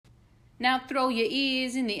Now throw your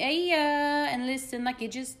ears in the air and listen like you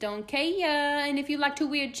just don't care. And if you like to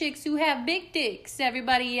weird chicks who have big dicks,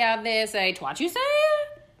 everybody out there say, "Twat you say?"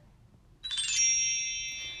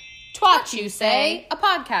 Twat You Say, a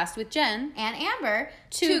podcast with Jen and Amber,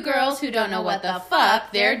 two girls who don't know what the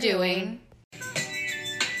fuck they're doing.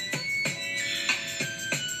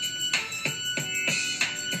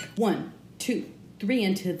 One, two, three,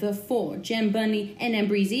 into the four. Jen Bunny and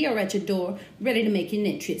Ambreezy are at your door, ready to make your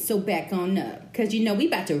entrance, so back on up. Cause you know we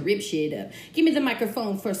about to rip shit up. Give me the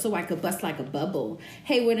microphone first so I could bust like a bubble.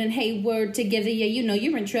 Hayward and Hayward together, yeah, you know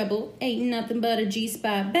you're in trouble. Ain't nothing but a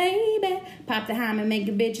G-spot, baby. Pop the hymen, make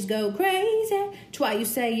the bitches go crazy. Twat You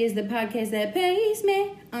Say is the podcast that pays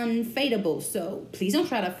me. Unfadable, so please don't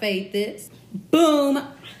try to fade this. Boom!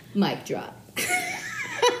 Mic drop.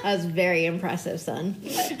 That was very impressive, son.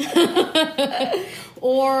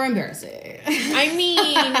 Or embarrassing. I mean,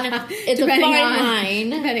 it's a fine line.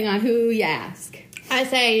 Depending on who you ask. I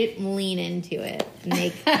say lean into it.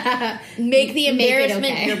 Make the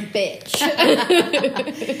embarrassment your bitch.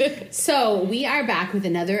 So, we are back with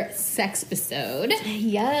another sex episode.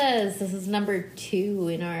 Yes, this is number 2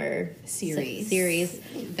 in our series.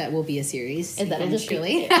 That will be a series. And that'll just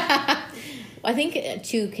be I think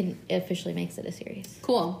 2 can officially makes it a series.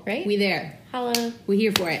 Cool. Right? We there. Hello. We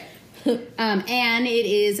here for it. And it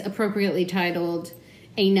is appropriately titled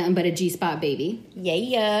Ain't Nothing But a G-Spot Baby.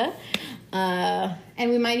 Yeah.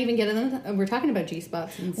 And we might even get them. We're talking about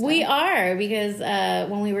G-spots and stuff. We are, because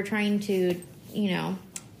when we were trying to,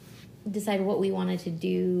 decide what we wanted to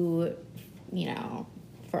do,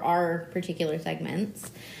 for our particular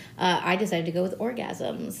segments, I decided to go with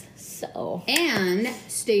orgasms. So, and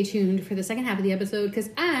stay tuned for the second half of the episode because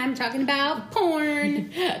I'm talking about porn.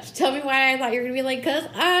 Tell me why I thought you were gonna be like, because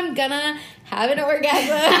I'm gonna have an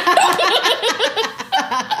orgasm.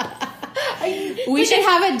 We should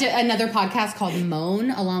have another podcast called Moan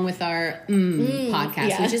along with our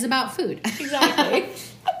podcast, which is about food. Exactly.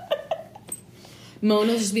 Moan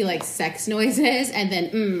will just be like sex noises, and then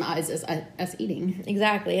is us eating.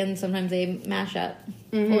 Exactly, and sometimes they mash up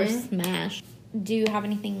or smash. Do you have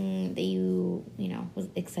anything that you was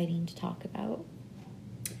exciting to talk about?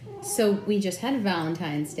 So we just had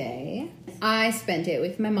Valentine's Day. I spent it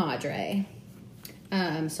with my madre.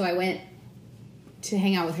 So I went to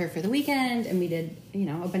hang out with her for the weekend, and we did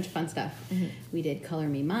a bunch of fun stuff. Mm-hmm. We did Color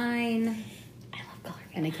Me Mine. I love Color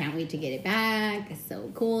Me and I can't wait to get it back. It's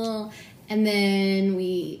so cool. And then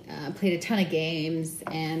we played a ton of games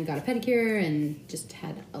and got a pedicure and just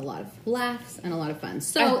had a lot of laughs and a lot of fun.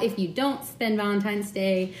 So if you don't spend Valentine's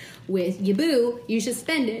Day with your boo, you should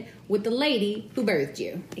spend it with the lady who birthed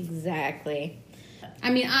you. Exactly.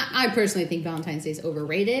 I mean, I personally think Valentine's Day is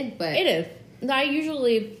overrated, but... It is.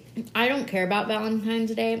 I don't care about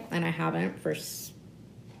Valentine's Day, and I haven't for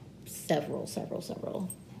several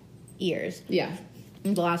years. Yeah.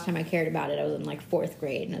 The last time I cared about it, I was in 4th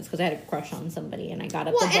grade, and it's because I had a crush on somebody, and I got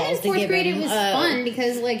up the balls to give him. Well, and in 4th grade it was fun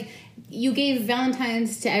because you gave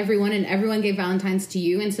Valentines to everyone, and everyone gave Valentines to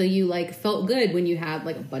you, and so you felt good when you had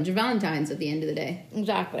a bunch of Valentines at the end of the day.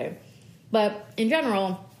 Exactly, but in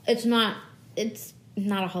general, it's not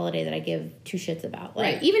a holiday that I give 2 shits about.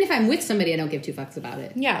 Right. Even if I'm with somebody, I don't give 2 fucks about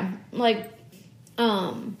it. Yeah,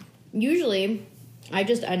 usually I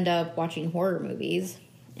just end up watching horror movies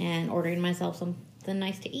and ordering myself something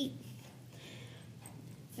nice to eat.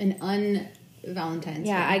 An un-Valentine's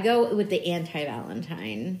Yeah, Day. I go with the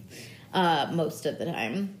anti-Valentine most of the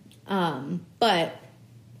time. But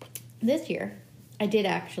this year, I did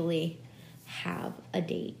actually have a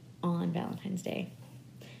date on Valentine's Day.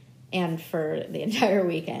 And for the entire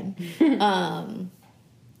weekend.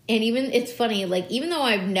 And it's funny, even though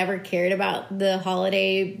I've never cared about the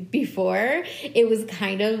holiday before, it was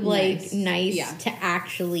kind of nice to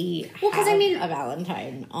actually have a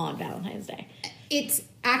Valentine on Valentine's Day. It's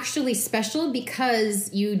actually special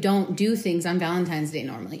because you don't do things on Valentine's Day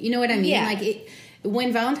normally. You know what I mean? Yeah.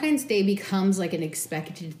 When Valentine's Day becomes an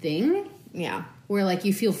expected thing. Yeah. Where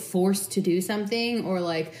you feel forced to do something, or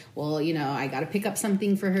I got to pick up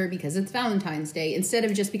something for her because it's Valentine's Day, instead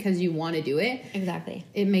of just because you want to do it. Exactly.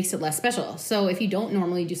 It makes it less special. So if you don't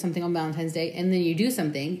normally do something on Valentine's Day and then you do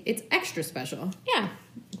something, it's extra special. Yeah.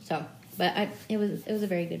 So, but it was a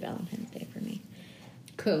very good Valentine's Day for me.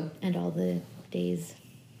 Cool. And all the days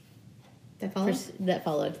that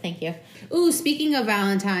followed. Thank you. Ooh, speaking of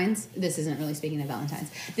Valentine's, this isn't really speaking of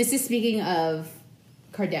Valentine's. This is speaking of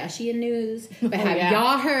Kardashian news, but have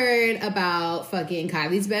y'all heard about fucking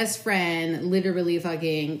Kylie's best friend, literally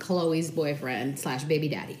fucking Khloe's boyfriend / baby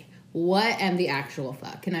daddy? What and the actual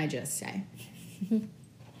fuck, can I just say?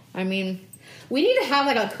 I mean, we need to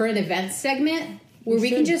have a current events segment where we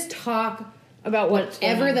can just talk about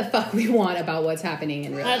whatever the fuck we want about what's happening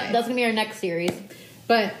in real life. That's gonna be our next series.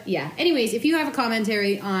 But yeah, anyways, if you have a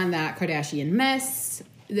commentary on that Kardashian mess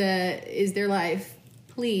that is their life,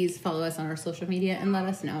 please follow us on our social media and let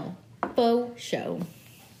us know. Faux show.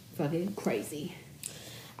 Fucking crazy.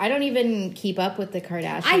 I don't even keep up with the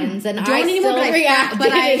Kardashians, I and don't I anymore, still react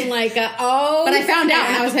but I found out,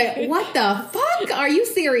 and I was like, "What the fuck? Are you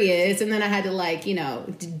serious?" And then I had to like,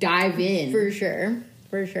 dive in. For sure.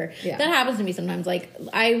 Yeah. That happens to me sometimes. Like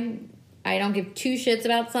I don't give two shits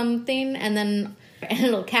about something, and then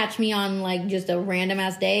it'll catch me on like just a random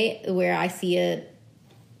ass day where I see a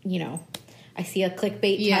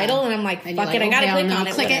clickbait title, and I'm like, fuck it, I gotta click on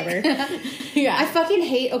it, whatever. Yeah. I fucking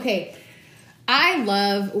hate,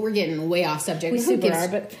 we're getting way off subject. We super are,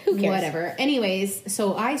 but who cares? Whatever. Anyways,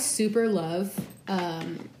 so I super love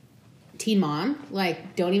Teen Mom.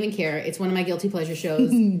 Like, don't even care. It's one of my guilty pleasure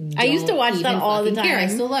shows. I used to watch that all the time. I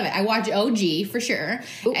still love it. I watch OG for sure.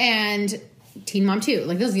 Ooh. And Teen Mom 2.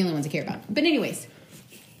 Like, those are the only ones I care about. But anyways,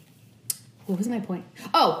 what was my point?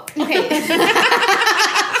 Oh, okay.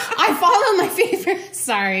 I follow my favorite...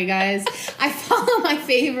 Sorry, guys. I follow my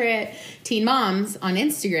favorite teen moms on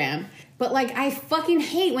Instagram. But, like, I fucking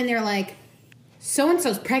hate when they're like,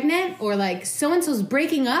 so-and-so's pregnant, or, like, so-and-so's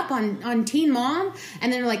breaking up on Teen Mom,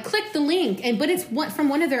 and then they're like, click the link. But it's from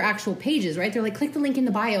one of their actual pages, right? They're like, click the link in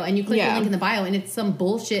the bio, and you click the link in the bio, and it's some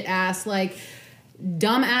bullshit-ass, like...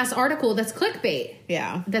 dumb-ass article that's clickbait.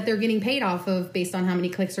 Yeah. That they're getting paid off of based on how many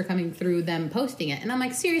clicks are coming through them posting it. And I'm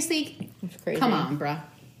like, seriously? That's crazy. Come on, bruh.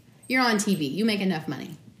 You're on TV. You make enough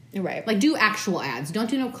money. Right. Like, do actual ads. Don't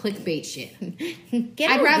do no clickbait shit.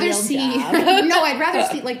 I'd rather see... No, I'd rather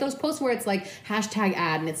see, like, those posts where it's, like, hashtag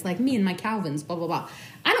ad, and it's, like, me and my Calvins, blah, blah, blah.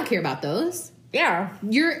 I don't care about those. Yeah.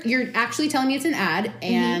 You're actually telling me it's an ad,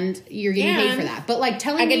 and you're getting paid for that. But, like,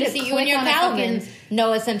 telling me to see you in your Calvins.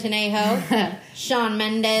 Noah Centineo, Shawn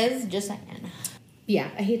Mendes, just saying. Yeah,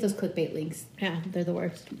 I hate those clickbait links. Yeah, they're the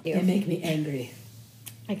worst. They make me angry.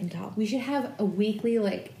 I can tell. We should have a weekly,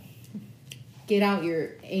 like, get out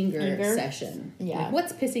your anger session. Yeah. Like,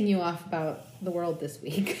 what's pissing you off about the world this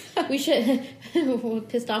week? We should...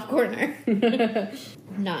 Pissed off corner.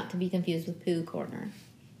 Not to be confused with poo corner.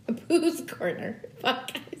 Poo's corner.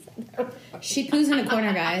 Fuck, she poos in a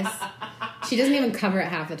corner, guys. She doesn't even cover it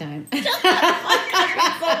half the time. So gross.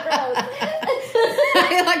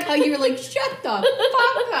 I like how you were like, shut the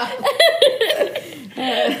fuck up.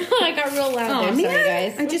 I got real loud there. Sorry,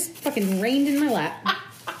 guys. I just fucking rained in my lap.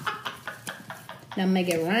 Now make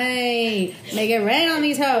it rain. Make it rain on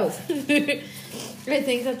these hoes. I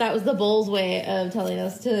think that was the bull's way of telling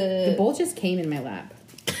us to... The bull just came in my lap.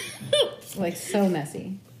 Like, so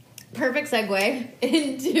messy. Perfect segue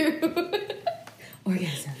into...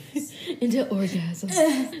 orgasms. Into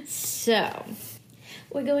orgasms. So,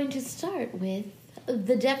 we're going to start with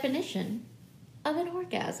the definition of an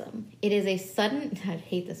orgasm. It is a sudden... I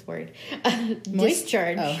hate this word.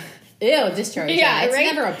 Discharge. Oh. Ew, discharge. Yeah, it's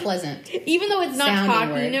right? never a pleasant. Even though it's not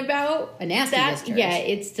talking about a nasty discharge. Yeah,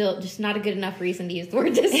 it's still just not a good enough reason to use the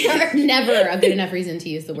word discharge. Never a good enough reason to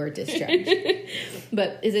use the word discharge.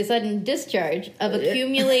 But is a sudden discharge of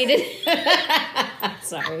accumulated...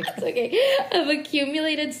 Sorry. It's okay. Of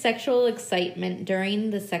accumulated sexual excitement during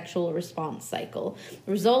the sexual response cycle,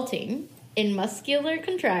 resulting in muscular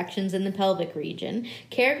contractions in the pelvic region,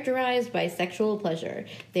 characterized by sexual pleasure.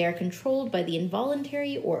 They are controlled by the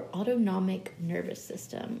involuntary or autonomic nervous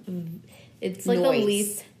system. It's like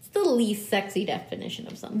the least sexy definition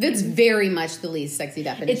of something. It's very much the least sexy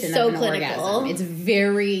definition it's so of an clinical. Orgasm. It's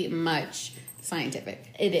very much scientific.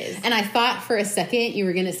 It is. And I thought for a second you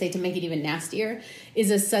were going to say, to make it even nastier,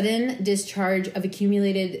 is a sudden discharge of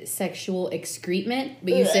accumulated sexual excrement,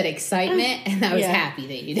 but you said excitement, and I was happy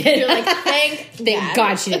that you did. You're like, thank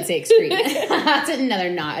God she didn't say excrement. That's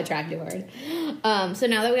another not attractive word. So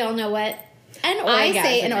now that we all know what an orgasm I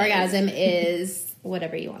say an orgasm is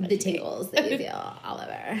whatever you want to the tingles that you feel all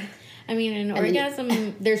over. I mean, an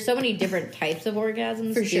orgasm, there's so many different types of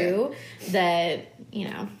orgasms for too, sure. that,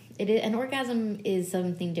 an orgasm is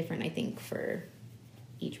something different, I think, for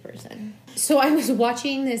each person. So I was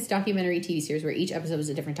watching this documentary TV series where each episode was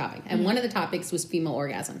a different topic. And one of the topics was female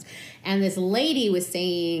orgasms. And this lady was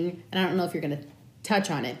saying, and I don't know if you're going to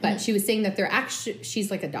touch on it, but she was saying that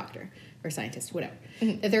she's like a doctor or scientist, whatever.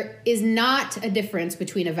 That there is not a difference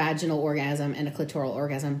between a vaginal orgasm and a clitoral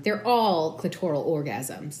orgasm. They're all clitoral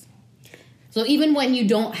orgasms. So even when you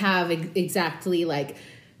don't have exactly like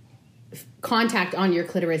contact on your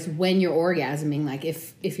clitoris when you're orgasming, like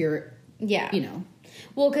if you're,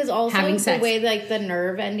 Well, because also having sex. the way like the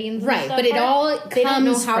nerve endings, right? And stuff but it all they don't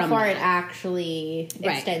know comes how from far that. it actually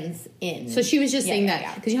Right. extends in. So she was just saying that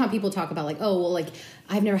yeah. because you know how people talk about like, oh, well, like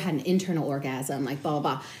I've never had an internal orgasm, like blah blah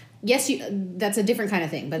blah. Yes, that's a different kind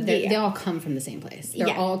of thing, but they all come from the same place.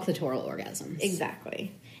 They're all clitoral orgasms.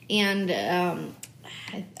 Exactly. And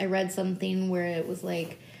I read something where it was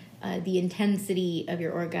like the intensity of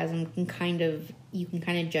your orgasm you can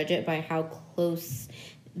kind of judge it by how close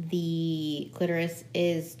the clitoris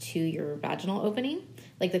is to your vaginal opening.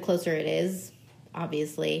 Like the closer it is,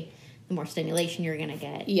 obviously, the more stimulation you're going to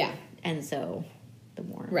get. Yeah. And so the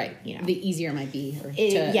more, the easier it might be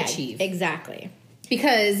to achieve. Exactly.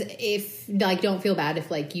 Because if, like, don't feel bad if,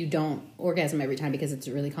 like, you don't orgasm every time because it's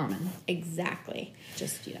really common. Exactly.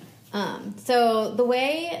 Just, So the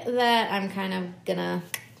way that I'm kind of gonna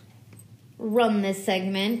run this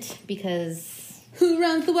segment, because... Who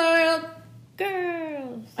runs the world?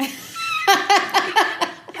 Girls.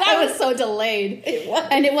 I was so delayed. It was.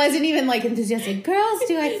 And it wasn't even, like, enthusiastic. Girls,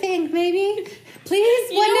 do I think, maybe?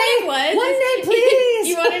 Please? One day, please.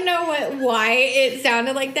 You want to know why it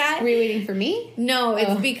sounded like that? Were you waiting for me? No,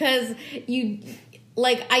 it's because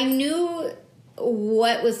I knew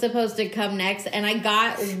what was supposed to come next, and I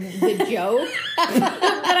got the joke, but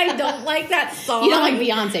I don't like that song. You don't like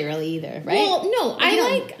Beyonce really either, right? Well, no,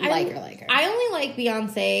 I like her. I only like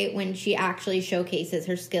Beyonce when she actually showcases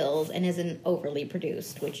her skills and isn't overly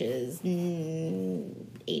produced, which is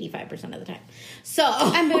 85% of the time. So,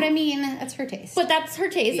 but I mean, that's her taste. But that's her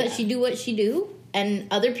taste. Yeah. That she do what she do, and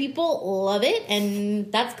other people love it,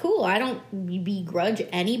 and that's cool. I don't begrudge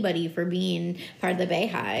anybody for being part of the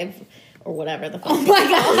Bayhive or whatever the fuck. Oh my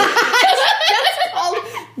god, that's called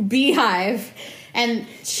Beehive, and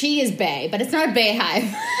she is Bay, but it's not a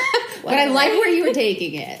Bayhive. But I like where you were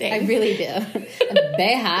taking it. Thanks. I really do.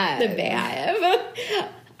 Bayhive. The Bayhive.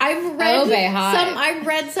 I've read I've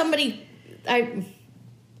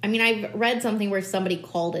read something where somebody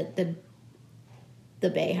called it the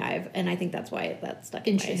Bayhive, and I think that's why that stuck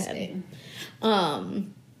in my head.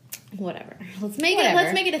 Whatever. Let's make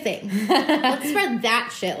it a thing. Let's spread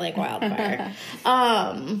that shit like wildfire.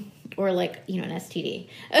 Or like, an STD.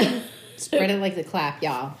 Spread it like the clap,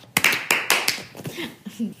 y'all.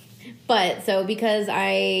 But so because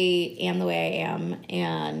I am the way I am,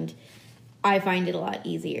 and I find it a lot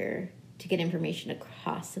easier to get information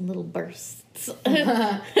across in little bursts.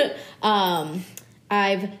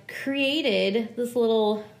 I've created this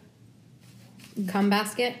little cum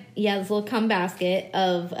basket. Yeah, this little cum basket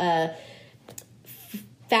of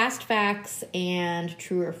fast facts and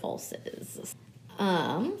true or falses.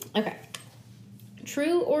 Okay.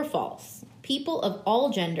 True or false? People of all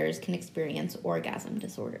genders can experience orgasm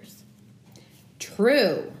disorders.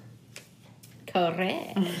 True.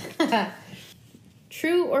 Correct.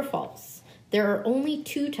 True or false? There are only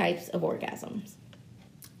 2 types of orgasms.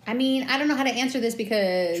 I mean, I don't know how to answer this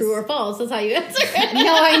because... True or false is how you answer it.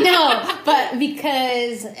 No, I know. But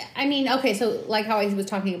because, I mean, okay, so like how I was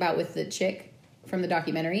talking about with the chick from the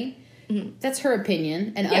documentary, that's her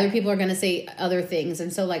opinion, and other people are going to say other things.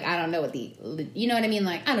 And so, like, I don't know what you know what I mean?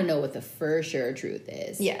 Like, I don't know what the for sure truth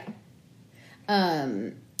is. Yeah.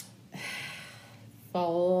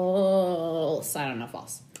 False. I don't know,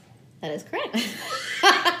 false. That is correct.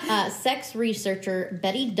 Sex researcher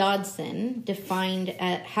Betty Dodson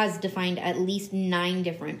has defined at least 9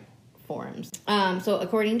 different forms. So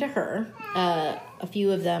according to her, a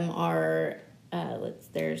few of them are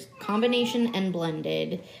there's combination and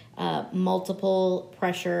blended, multiple,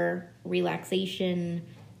 pressure, relaxation,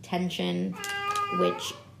 tension,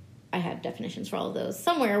 which I have definitions for all of those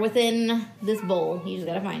somewhere within this bowl. You just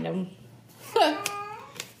gotta find them.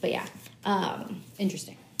 But yeah,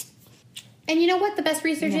 interesting. And you know what the best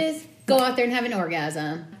research is? Go out there and have an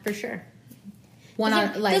orgasm. For sure.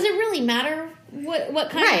 Does it really matter what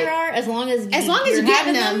kind there are, as long as you're getting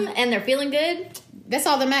having them and they're feeling good? That's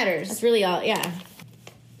all that matters. That's really all. Yeah.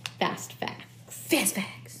 Fast facts. Fast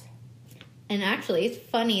facts. And actually, it's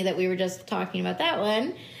funny that we were just talking about that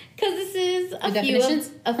one, because this is a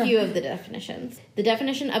few of the definitions. The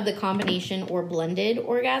definition of the combination or blended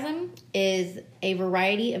orgasm is a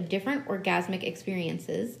variety of different orgasmic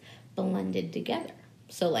experiences blended together.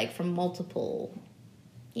 So, like, from multiple,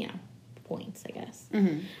 points, I guess.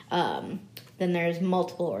 Mm-hmm. Then there's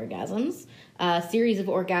multiple orgasms, a series of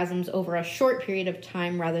orgasms over a short period of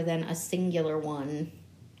time rather than a singular one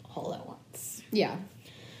all at once. Yeah.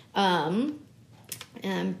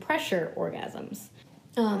 Pressure orgasms.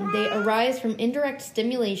 They arise from indirect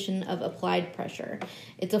stimulation of applied pressure.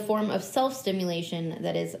 It's a form of self-stimulation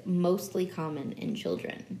that is mostly common in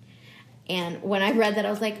children. And when I read that, I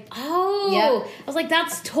was like, oh. Yep. I was like,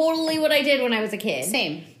 that's totally what I did when I was a kid.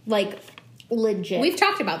 Same. Like, legit. We've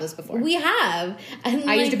talked about this before. We have. And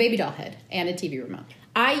I used a baby doll head and a TV remote.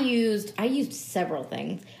 I used several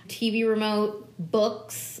things. TV remote,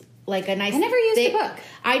 books, like a nice... I never used a book.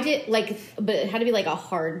 I did, like, but it had to be like a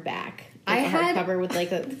hardback. Like a hardcover with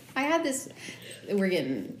like a... I had this... We're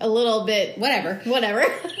getting... A little bit... Whatever.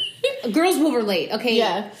 Girls will relate. Okay.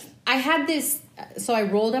 Yeah. I had this... So I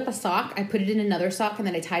rolled up a sock. I put it in another sock, and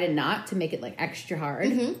then I tied a knot to make it, like, extra hard.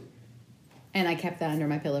 Mm-hmm. And I kept that under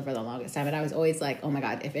my pillow for the longest time. And I was always like, oh, my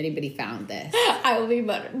God, if anybody found this... I will be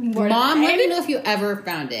more Mom, let me know if you ever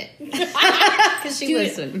found it. Because she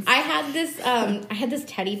listens. I had this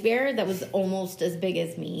teddy bear that was almost as big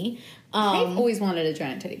as me. I've always wanted a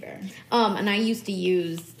giant teddy bear. And I used to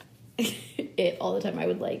use it all the time. I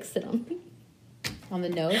would, like, sit on the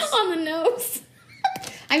nose? On the nose.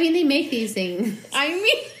 I mean, they make these things. I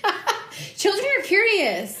mean... Children are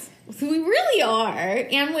curious. We really are.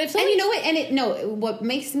 And you know what? What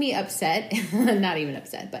makes me upset, not even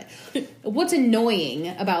upset, but what's annoying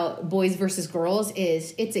about boys versus girls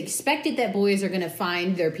is it's expected that boys are going to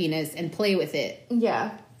find their penis and play with it.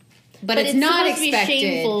 Yeah. But it's not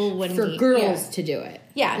expected for girls to do it.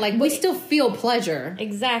 Yeah. Like, we still feel pleasure.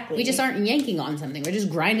 Exactly. We just aren't yanking on something. We're just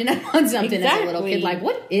grinding up on something as a little kid. Like,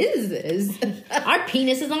 what is this? Our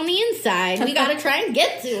penis is on the inside. We gotta try and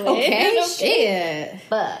get to it. Okay, shit.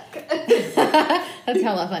 Fuck. That's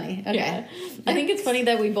hella funny. Okay. Yeah. I think it's funny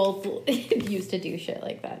that we both used to do shit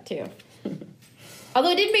like that, too.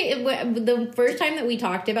 Although it did make the first time that we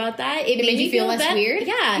talked about that, it made you feel less weird.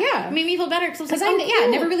 Yeah, it made me feel better because I was like, I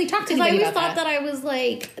never really talked to anybody about that. Because I always thought that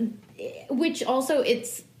I was like, which also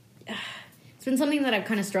it's been something that I've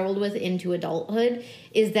kind of struggled with into adulthood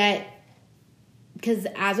is that because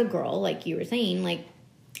as a girl, like you were saying, like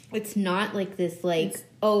it's not like this like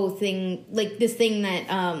thing like this thing that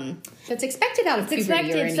that's expected out of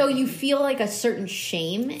puberty. So you feel like a certain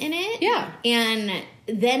shame in it. Yeah, and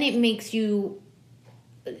then it makes you.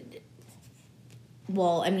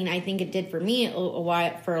 Well, I mean, I think it did for me a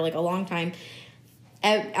while, for like a long time.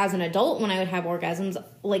 As an adult, when I would have orgasms,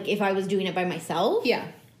 like if I was doing it by myself, yeah,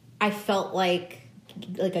 I felt like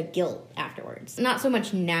a guilt afterwards. Not so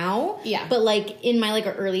much now, yeah, but like in my like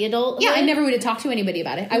early adulthood. Yeah, I never would have talked to anybody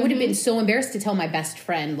about it. I would have been so embarrassed to tell my best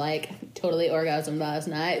friend, like, totally orgasmed last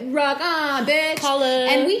night. Rock on, bitch. Holla.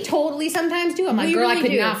 And we totally sometimes do. I'm like, girl, really I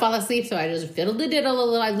could not fall asleep, so I just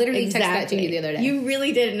fiddle-de-diddle. I literally texted that to you the other day. You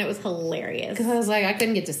really did, and it was hilarious. Because I was like, I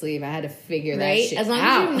couldn't get to sleep. I had to figure that shit out. As long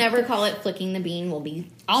as you never call it flicking the bean, we'll be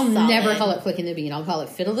I'll never call it flicking the bean. I'll call it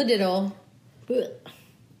fiddle-de-diddle.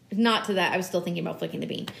 Not to that. I was still thinking about flicking the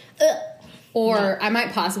bean. Or I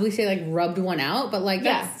might possibly say, like, rubbed one out, but, like,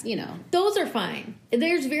 that's, you know. Those are fine.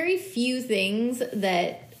 There's very few things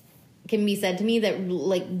that can be said to me that,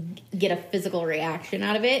 like, get a physical reaction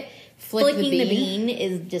out of it. Flicking the bean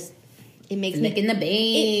is just, it makes Flicking the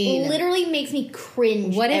bean. It literally makes me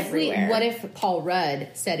cringe everywhere. What if Paul Rudd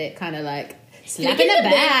said it kind of like, slapping the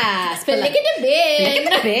bass. Flicking the bean.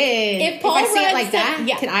 Flicking the bean. If Paul Rudd say it like that,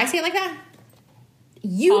 yeah. Can I say it like that?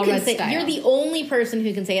 You Paul can Rudd say style. You're the only person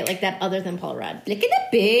who can say it like that other than Paul Rudd. Flicking the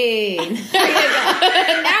bean. There you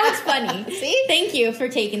go. Now it's funny. See? Thank you for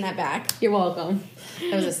taking that back. You're welcome.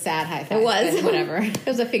 That was a sad high five. It was. Whatever. It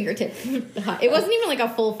was a fingertip. It wasn't even like a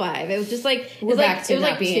full five. It was just like we're back to not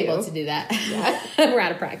like being two. able to do that. Yeah. We're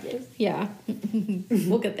out of practice. Yeah.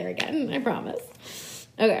 We'll get there again. I promise.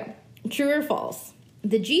 Okay. True or false?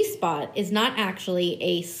 The G-spot is not actually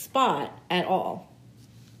a spot at all.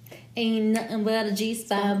 Ain't nothing but a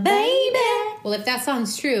G-spot, baby. Well, if that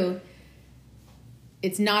sounds true,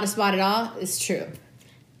 it's not a spot at all. It's true.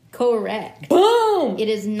 Correct. Boom! It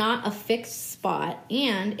is not a fixed spot,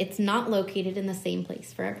 and it's not located in the same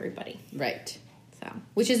place for everybody. Right. So,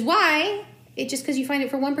 which is why just because you find it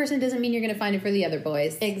for one person doesn't mean you're going to find it for the other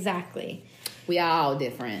boys. Exactly. We are all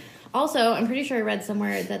different. Also, I'm pretty sure I read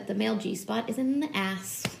somewhere that the male G-spot is in the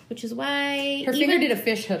ass, which is why... Her finger did a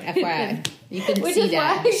fish hook, FYI. You couldn't see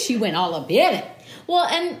that. Why... She went all up in it. Well,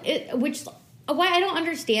 and why I don't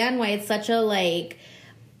understand why it's such a, like,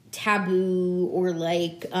 taboo or,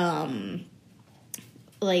 like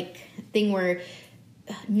thing where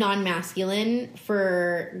non-masculine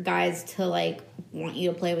for guys to, like, want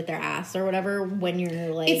you to play with their ass or whatever when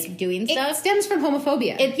you're like doing stuff. It stems from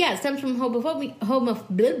homophobia. It stems from homophobia.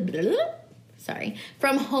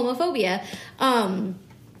 From homophobia.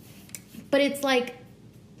 But it's like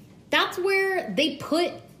that's where they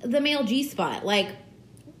put the male G-spot. Like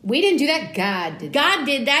we didn't do that. God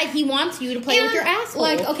did that. He wants you to play with your asshole.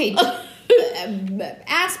 Like okay.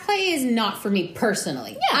 ass play is not for me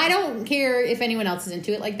personally. Yeah. I don't care if anyone else is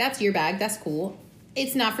into it. Like, that's your bag. That's cool.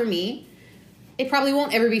 It's not for me. It probably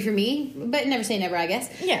won't ever be for me, but never say never, I guess.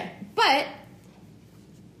 Yeah. But,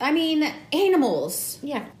 I mean, animals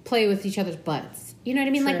Yeah. play with each other's butts. You know what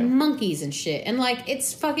I mean? True. Like monkeys and shit. And, like,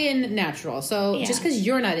 it's fucking natural. So, Yeah. just because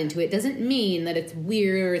you're not into it doesn't mean that it's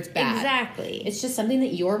weird or it's bad. Exactly. It's just something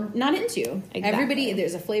that you're not into. Exactly. Everybody,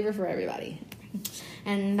 there's a flavor for everybody.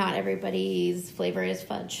 And not everybody's flavor is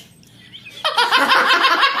fudge.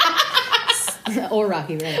 Or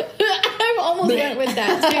Rocky Road. I almost went with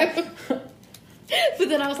that too. But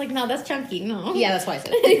then I was like, no, that's chunky. No. Yeah, that's why I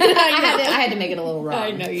said it. I had to make it a little wrong.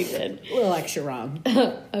 I know you did. A little extra wrong.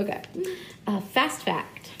 Okay. Fast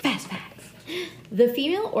fact. Fast facts. The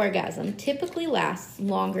female orgasm typically lasts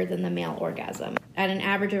longer than the male orgasm at an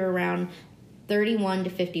average of around 31 to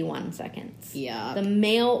 51 seconds. Yeah. The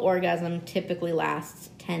male orgasm typically lasts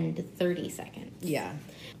 10 to 30 seconds. Yeah.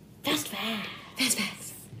 Fast fact. Fast facts.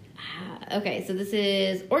 Okay, so this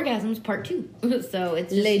is orgasms part 2. So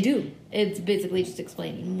it's just, Les do. it's basically just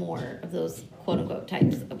explaining more of those quote unquote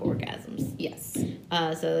types of orgasms. Yes.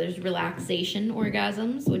 So there's relaxation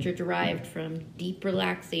orgasms, which are derived from deep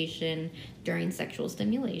relaxation during sexual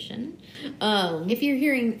stimulation. If you're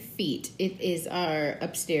hearing feet, it is our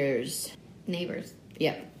upstairs. Neighbors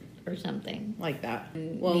Yep. or something. Like that.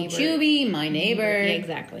 Won't Neighbor. you be my neighbor? Yeah,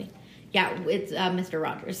 exactly. Yeah, it's Mr.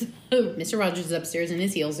 Rogers. Mr. Rogers is upstairs in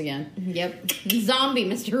his heels again. Yep. Zombie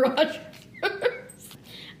Mr. Rogers.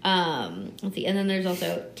 Let's see. And then there's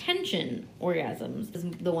also tension orgasms. Is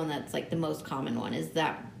the one that's like the most common one is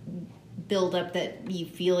that build up that you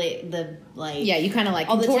feel it, the like. Yeah, you kind of like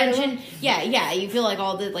all the contort a tension. little. Yeah. You feel like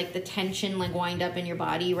all the like the tension like wind up in your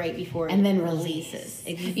body right before And it then releases.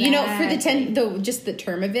 Exactly. You know, for just the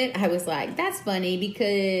term of it, I was like, that's funny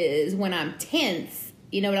because when I'm tense,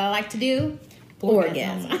 you know what I like to do?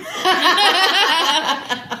 Orgasm.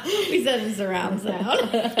 We said in surround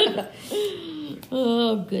sound.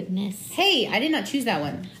 Oh, goodness. Hey, I did not choose that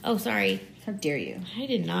one. Oh, sorry. How dare you? I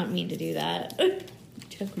did not mean to do that.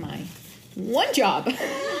 Took my one job.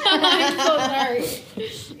 I'm so sorry.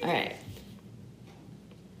 All right.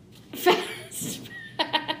 Fast facts.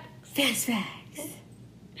 Fast facts.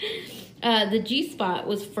 The G-spot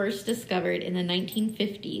was first discovered in the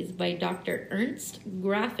 1950s by Dr. Ernst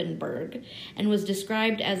Grafenberg and was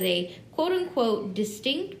described as a quote-unquote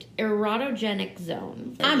distinct erotogenic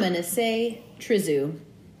zone. I'm going to say Trizu.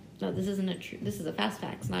 No, this isn't this is a fast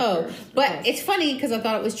facts, not Oh, for- but for- it's funny because I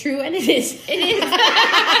thought it was true, and it is. It is.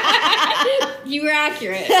 You were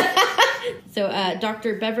accurate. So,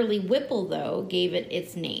 Dr. Beverly Whipple, though, gave it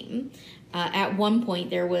its name. At one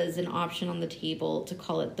point, there was an option on the table to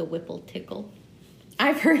call it the Whipple Tickle.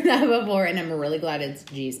 I've heard that before, and I'm really glad it's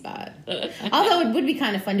G-spot. Although it would be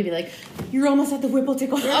kind of fun to be like, you're almost at the Whipple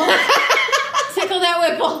Tickle. Tickle that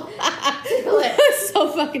Whipple. Tickle it.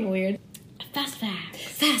 So fucking weird. Fast facts.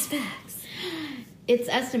 Fast facts. It's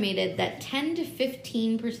estimated that 10 to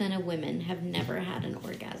 15% of women have never had an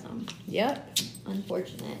orgasm. Yep.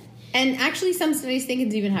 Unfortunate. And actually, some studies think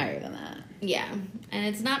it's even higher than that. Yeah. And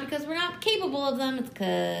it's not because we're not capable of them. It's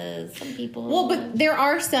because some people... Well, but there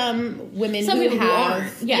are some women Some who people who have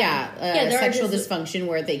aren't. Yeah. Yeah, there are sexual just- dysfunction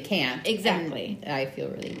where they can't. Exactly. And I feel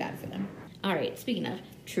really bad for them. All right, speaking of,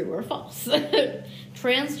 true or false?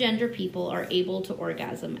 Transgender people are able to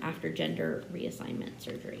orgasm after gender reassignment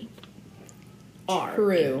surgery.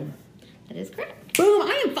 True. That is correct. Boom!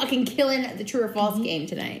 I am fucking killing the true or false game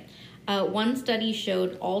tonight. One study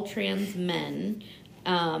showed all trans men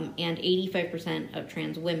and 85% of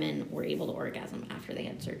trans women were able to orgasm after they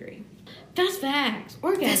had surgery. Fast facts.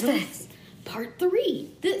 Orgasms. Fast facts. Part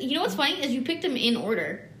 3. You know what's funny is you picked them in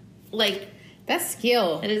order. Like, That's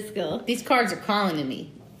skill. that is skill. These cards are calling to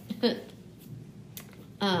me.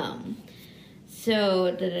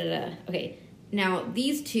 Okay, now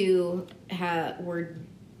these two were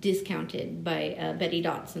discounted by Betty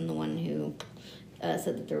Dotson, the one who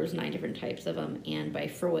said that there was 9 different types of them, and by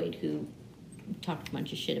Freud, who talked a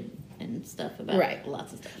bunch of shit and stuff about Right.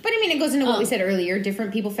 lots of stuff. But I mean, it goes into what we said earlier.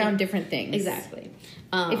 Different people found different things. Exactly.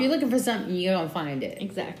 If you're looking for something, you don't find it.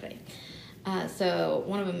 Exactly. So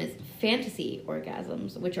one of them is fantasy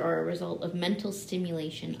orgasms, which are a result of mental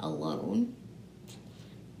stimulation alone.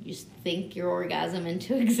 You just think your orgasm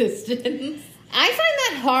into existence. I find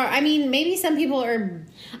that hard. I mean, maybe some people are,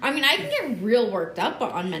 I mean, I can get real worked up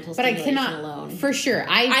on mental but I stimulation cannot. alone. For sure,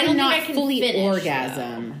 I don't think cannot I can fully finish,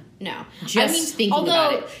 orgasm No. Just thinking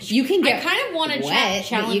about it. You can get I kind of want to wet,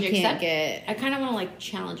 challenge but you can't get... I kind of want to, like,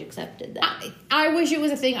 challenge accepted that. I wish it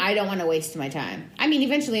was a thing. I don't want to waste my time. I mean,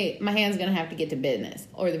 eventually, my hand's going to have to get to business.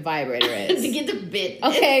 Or the vibrator is. To get to business.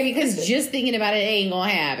 Okay, because just thinking about it ain't going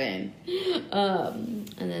to happen.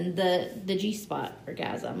 And then the G-spot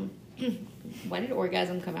orgasm. Why did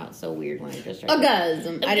orgasm come out so weird when I just started?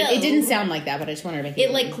 Orgasm. It didn't sound like that, but I just wanted to make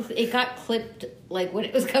it... It got clipped, like, when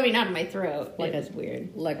it was coming out of my throat. It was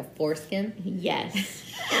weird. Like a foreskin? Yes.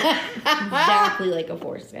 Exactly like a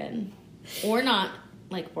foreskin. Or not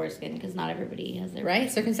like foreskin, because not everybody has their...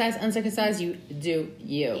 Right? Circumcised, uncircumcised, you do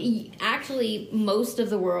you. Actually, most of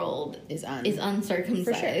the world is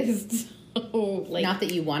uncircumcised. For sure. So, like, not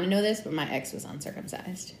that you want to know this, but my ex was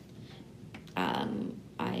uncircumcised.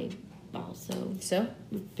 I also... So?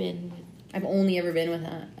 Been with... I've only ever been with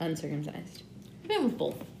uncircumcised. I've been with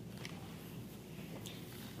both.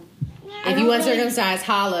 If you want circumcised,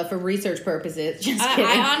 holla for research purposes. Just kidding.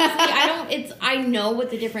 I honestly, I know what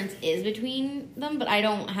the difference is between them, but I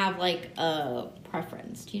don't have, like, a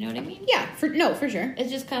preference. Do you know what I mean? Yeah, for sure.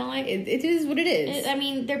 It's just kind of like... It is what it is. I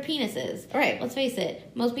mean, they're penises. All right. Let's face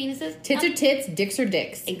it. Most penises... Tits are tits, dicks are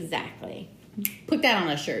dicks. Exactly. Put that on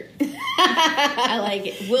a shirt. I like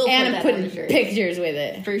it. We'll and put that putting on a shirt. Pictures with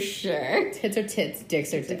it. For sure. Tits are tits,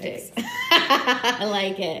 dicks are dicks. I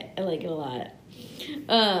like it. I like it a lot.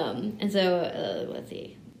 And so, let's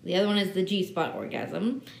see. The other one is the G-spot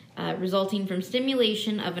orgasm, resulting from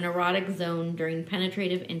stimulation of an erotic zone during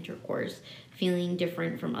penetrative intercourse, feeling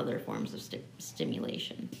different from other forms of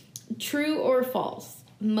stimulation. True or false?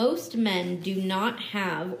 Most men do not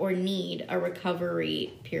have or need a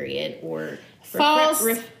recovery period or... False.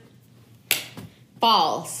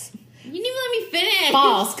 False. You didn't even let me finish.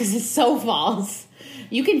 False, because it's so false.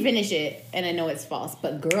 You can finish it, and I know it's false,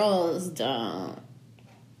 but girls don't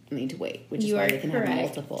need to wait, which is why they can have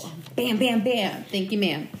multiple. Bam, bam, bam. Thank you,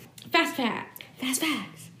 ma'am. Fast fact. Fast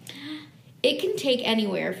facts. It can take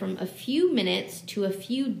anywhere from a few minutes to a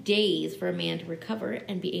few days for a man to recover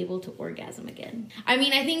and be able to orgasm again. I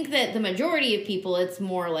mean, I think that the majority of people, it's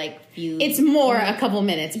more like few... It's more a couple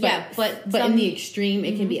minutes, but, yeah, but in the extreme,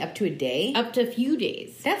 it can be up to a day. Up to a few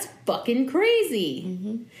days. That's fucking crazy.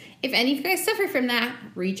 Mm-hmm. If any of you guys suffer from that,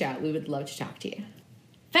 reach out. We would love to talk to you.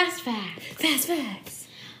 Fast facts. Fast facts.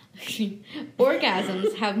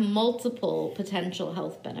 Orgasms have multiple potential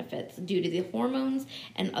health benefits due to the hormones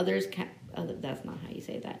and others... that's not how you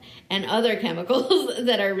say that. And other chemicals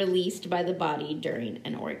that are released by the body during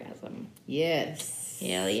an orgasm. Yes.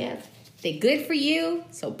 Hell yes. They're good for you,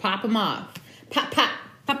 so pop them off. Pop, pop,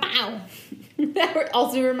 pop, pow. That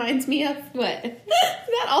also reminds me of... What?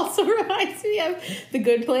 That also reminds me of The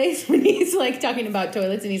Good Place when he's, like, talking about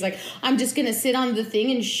toilets and he's like, I'm just going to sit on the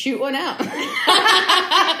thing and shoot one out.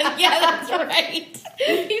 Yeah, that's right.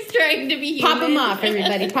 He's trying to be human. Pop them off,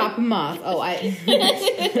 everybody. Pop them off. Oh,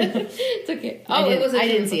 It's okay. Oh, I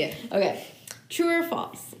didn't see it. Okay. True or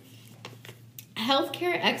false?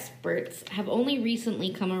 Healthcare experts have only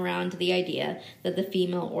recently come around to the idea that the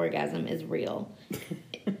female orgasm is real.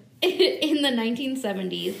 In the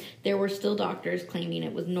 1970s, there were still doctors claiming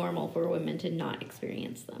it was normal for women to not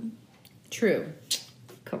experience them. True.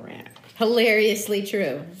 Correct. Hilariously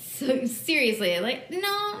true. So, seriously, like,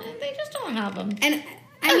 no, they just don't have them. And,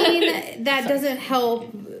 I mean, that doesn't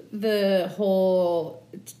help the whole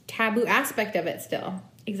taboo aspect of it still.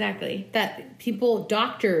 Exactly. That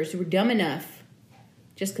doctors were dumb enough,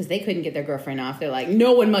 just because they couldn't get their girlfriend off, they're like,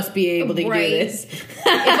 no one must be able to do this. If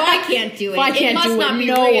I can't do it, if I can't must do not it, be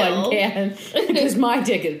no real. one can. Because my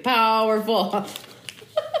dick is powerful.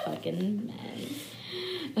 Fucking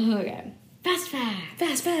men. Okay. Fast facts.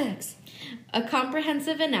 Fast facts. A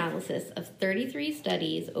comprehensive analysis of 33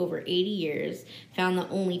 studies over 80 years found that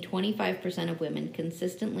only 25% of women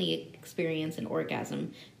consistently experience an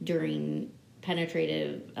orgasm during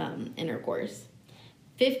penetrative intercourse.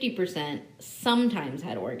 50% sometimes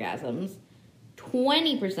had orgasms,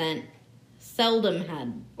 20% seldom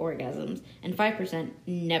had orgasms, and 5%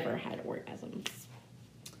 never had orgasms.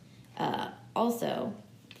 Also,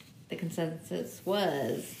 the consensus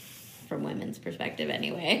was, from women's perspective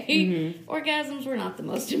anyway, orgasms were not the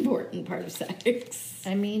most important part of sex.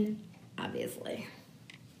 I mean... Obviously.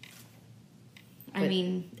 But, I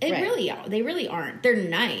mean, they really aren't. They're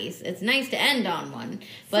nice. It's nice to end on one.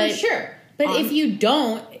 But for sure. But if you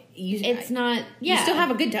don't, it's not. Yeah, you still have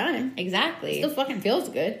a good time. Exactly. It still fucking feels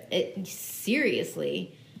good.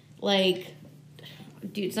 Seriously, like,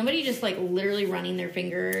 dude, somebody just like literally running their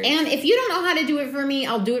fingers. And if you don't know how to do it for me,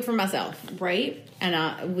 I'll do it for myself. Right.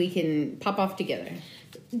 And we can pop off together.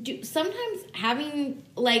 Sometimes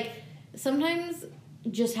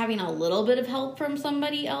just having a little bit of help from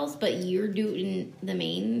somebody else, but you're doing the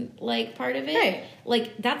main, like, part of it. Right.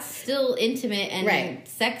 Like, that's still intimate and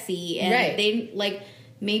sexy. And they, like,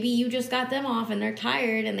 maybe you just got them off and they're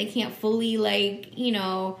tired and they can't fully, like, you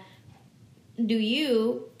know, do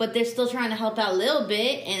you, but they're still trying to help out a little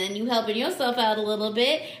bit, and then you helping yourself out a little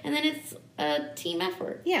bit, and then it's a team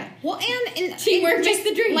effort. Yeah. Well, and teamwork makes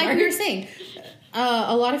the dream like work. we were saying,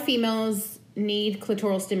 a lot of females need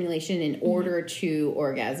clitoral stimulation in order to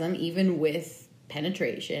orgasm, even with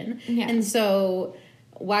penetration. Yeah. And so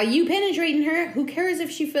while you penetrating her, who cares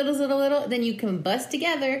if she fiddles it a little? Then you can bust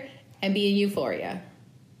together and be in euphoria.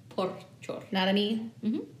 Por sure. Know what I mean?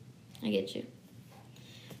 I get you.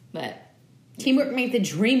 But teamwork make the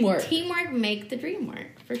dream work. Teamwork make the dream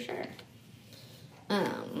work, for sure.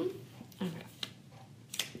 Okay.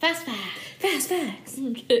 Fast facts. Fast facts.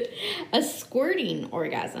 A squirting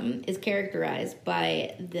orgasm is characterized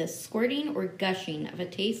by the squirting or gushing of a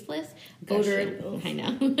tasteless, odor. I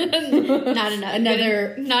know, not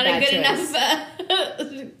enough. Not a good enough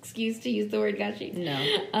excuse to use the word gushing. No.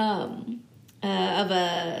 Of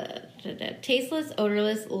a tasteless,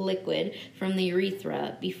 odorless liquid from the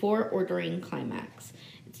urethra before or during climax.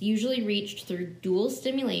 It's usually reached through dual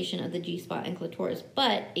stimulation of the G-spot and clitoris,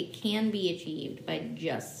 but it can be achieved by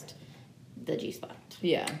just the G-spot.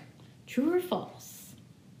 Yeah. True or false?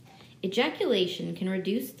 Ejaculation can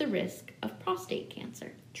reduce the risk of prostate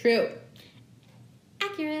cancer. True.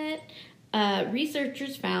 Accurate.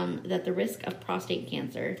 Researchers found that the risk of prostate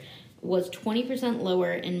cancer was 20%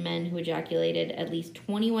 lower in men who ejaculated at least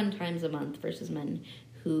 21 times a month versus men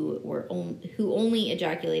who only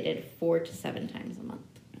ejaculated 4 to 7 times a month.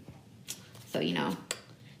 So, you know,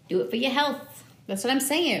 do it for your health. That's what I'm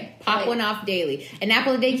saying. Pop one off daily. An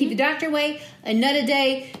apple a day, keep the doctor away. A nut a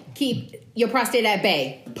day, keep your prostate at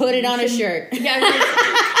bay. Put it on a shirt. Yeah,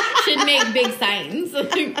 should make big signs.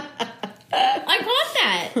 I caught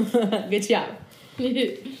that. Good job.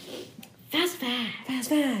 Fast facts. Fast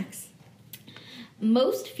facts.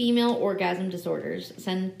 Most female orgasm disorders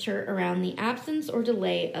center around the absence or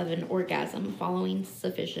delay of an orgasm following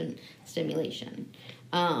sufficient stimulation.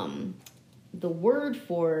 The word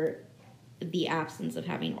for the absence of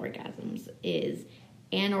having orgasms is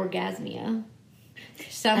anorgasmia.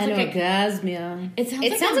 Anorgasmia. It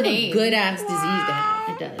sounds like a good-ass disease to have.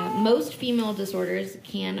 It does. Most female disorders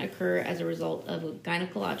can occur as a result of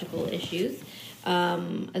gynecological issues,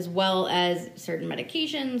 as well as certain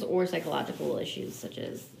medications or psychological issues such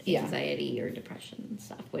as anxiety or depression and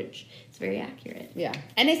stuff, which is very accurate. Yeah.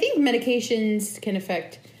 And I think medications can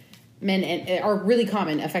affect men and are really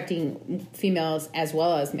common, affecting females as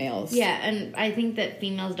well as males. Yeah, and I think that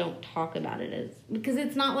females don't talk about it because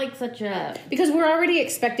it's not like such a... Because we're already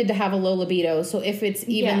expected to have a low libido, so if it's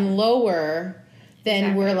even lower,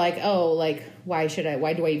 then we're like, oh, like, why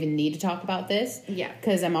do I even need to talk about this? Yeah.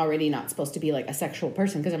 Because I'm already not supposed to be like a sexual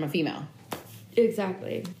person because I'm a female.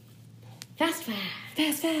 Exactly. Fast facts.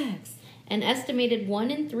 Fast facts. An estimated 1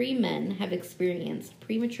 in 3 men have experienced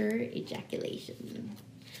premature ejaculation.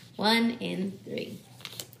 1 in 3.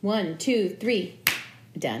 1, 2, 3.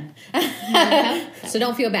 Done. So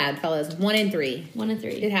don't feel bad, fellas. 1 in 3. 1 in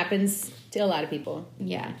 3. It happens to a lot of people.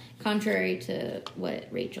 Yeah. Contrary to what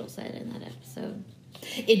Rachel said in that episode.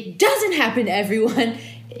 It doesn't happen to everyone.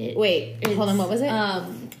 Wait, hold on. What was it?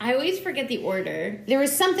 I always forget the order. There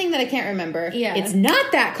was something that I can't remember. Yeah. It's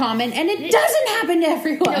not that common, and it doesn't happen to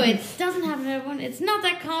everyone. No, it doesn't happen to everyone. It's not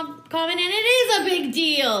that common, and it is a big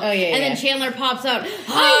deal. Oh, yeah, And then Chandler pops out,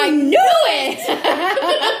 I knew it!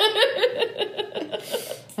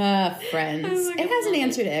 Friends. Oh, it has an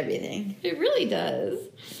answer to everything. It really does.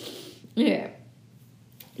 Yeah.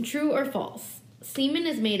 True or false? Semen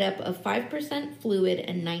is made up of 5% fluid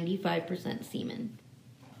and 95% semen.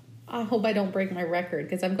 I hope I don't break my record,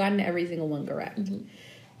 because I've gotten every single one correct. Mm-hmm.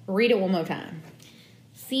 Read it one more time.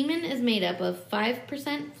 Semen is made up of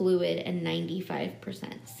 5% fluid and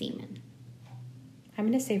 95% semen. I'm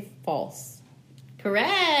going to say false.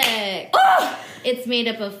 Correct! Oh! It's made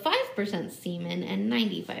up of 5% semen and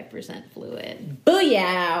 95% fluid.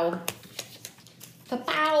 Booyah!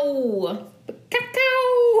 Pow!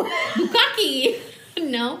 Cacao! Bukkake!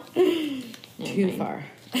 No. Too far.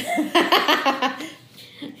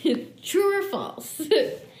 True or false?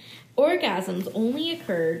 Orgasms only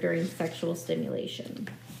occur during sexual stimulation.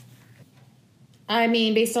 I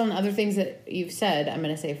mean, based on other things that you've said, I'm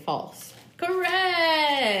going to say false.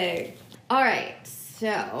 Correct! Alright,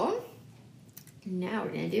 so now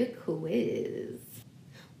we're going to do a quiz.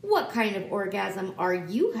 What kind of orgasm are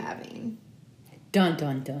you having? Dun,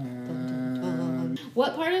 dun, dun.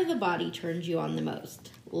 What part of the body turns you on the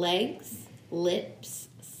most? Legs, lips,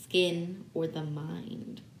 skin, or the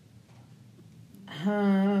mind?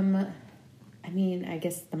 I mean, I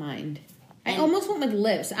guess the mind. I almost went with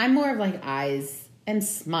lips. I'm more of like eyes and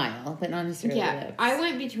smile, but not necessarily lips. I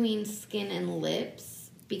went between skin and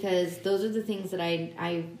lips because those are the things that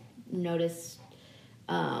I noticed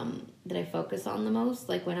that I focus on the most.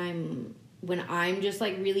 Like when I'm just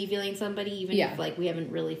like really feeling somebody, even if like we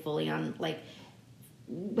haven't really fully on like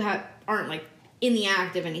aren't like in the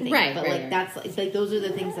act of anything, right? But like that's it's like those are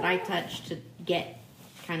the things that I touch to get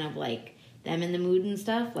kind of like them in the mood and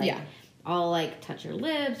stuff. Like I'll like touch their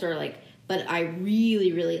lips or like. But I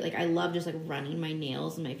really, really, like, I love just, like, running my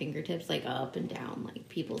nails and my fingertips, like, up and down, like,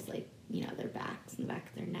 people's, like, you know, their backs and the back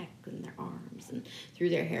of their neck and their arms and through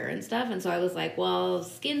their hair and stuff. And so I was like, well,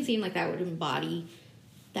 skin seemed like that would embody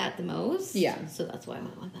that the most. Yeah. So that's why I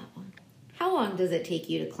went with that one. How long does it take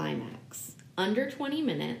you to climax? Under 20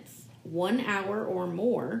 minutes, 1 hour or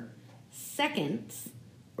more, seconds,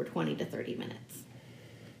 or 20 to 30 minutes?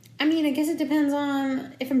 I mean, I guess it depends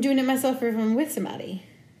on if I'm doing it myself or if I'm with somebody.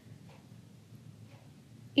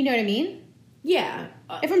 You know what I mean? Yeah.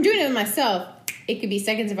 If I'm doing it with myself, it could be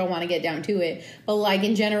seconds if I want to get down to it. But, like,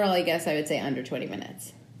 in general, I guess I would say under 20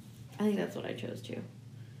 minutes. I think that's what I chose, too.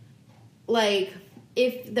 Like,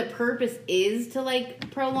 if the purpose is to, like,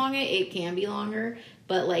 prolong it, it can be longer.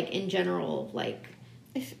 But, like, in general, like...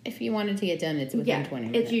 If you wanted to get done, it's within 20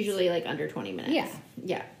 minutes. It's usually, like, under 20 minutes.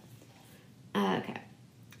 Yeah. Okay.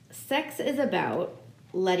 Sex is about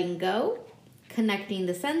letting go, connecting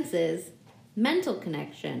the senses, mental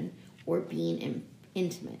connection, or being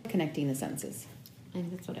intimate. Connecting the senses. I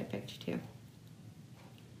think that's what I picked too.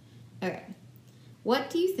 Okay. What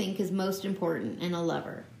do you think is most important in a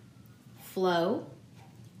lover? Flow,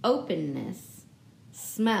 openness,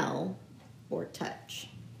 smell, or touch?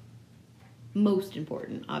 Most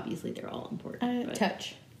important. Obviously, they're all important. But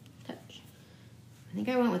Touch. Touch. I think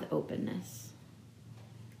I went with openness.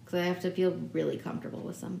 Because I have to feel really comfortable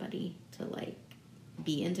with somebody to, like,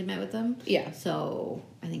 be intimate with them. Yeah. So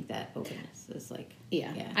I think that openness is like...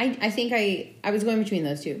 Yeah. I think I was going between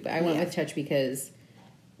those two, but I went with touch because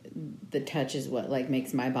the touch is what, like,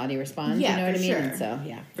 makes my body respond. Yeah, you know what I mean? sure. And so,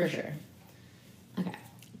 yeah, for sure. Okay.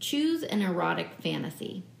 Choose an erotic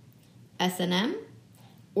fantasy. S&M,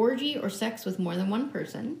 orgy or sex with more than one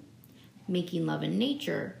person, making love in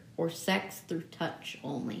nature, or sex through touch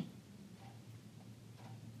only.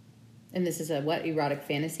 And this is a what? Erotic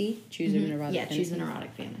fantasy? Choose an erotic fantasy? Yeah, choose an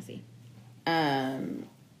erotic fantasy.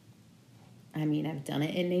 I mean, I've done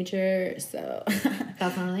it in nature, so...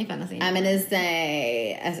 That's not really a fantasy. I'm going to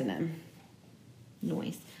say S&M.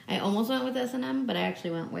 Noise. I almost went with S&M, but I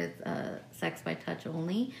actually went with sex by touch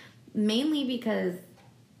only. Mainly because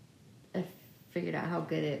I figured out how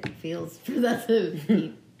good it feels for that to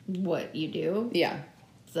be what you do. Yeah.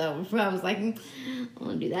 So I was like, I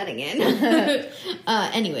want to do that again.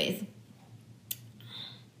 Anyways.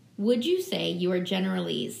 Would you say you are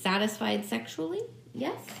generally satisfied sexually?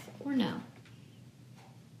 Yes or no?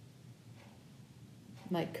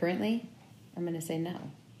 Like, currently, I'm going to say no.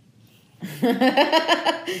 Is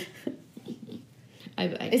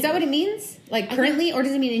that what it means? Like, currently, or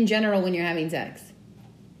does it mean in general when you're having sex?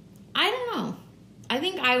 I don't know. I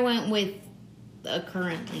think I went with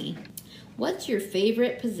currently. What's your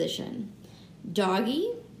favorite position?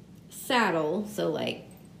 Doggy, saddle, so like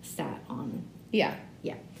sat on. Yeah.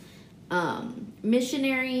 Yeah.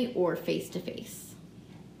 Missionary or face-to-face?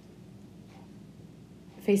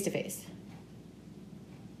 Face-to-face.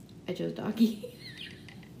 I chose doggy.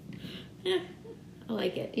 Yeah, I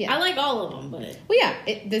like it. Yeah. I like all of them, but... Well, yeah,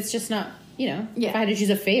 that's just not, you know, if I had to choose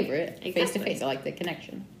a favorite, Exactly. face-to-face, I like the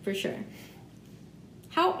connection. For sure.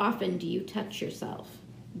 How often do you touch yourself?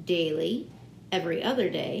 Daily, every other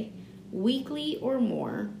day, weekly or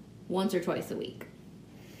more, once or twice a week?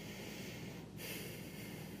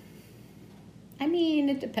 I mean,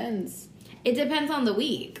 it depends. It depends on the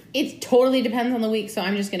week. It totally depends on the week, so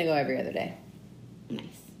I'm just going to go every other day. Nice.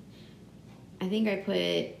 I think I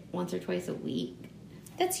put once or twice a week.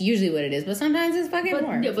 That's usually what it is, but sometimes it's fucking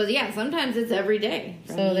more. But yeah, sometimes it's every day.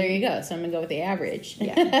 So there you go. So I'm going to go with the average.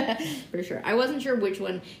 Yeah, for sure. I wasn't sure which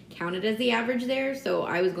one counted as the average there, so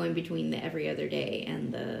I was going between the every other day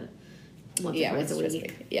and the once or twice a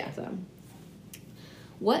week. Yeah. So,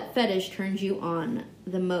 what fetish turns you on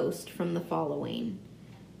the most from the following?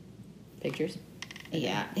 Pictures?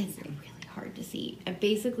 Yeah, it's really hard to see.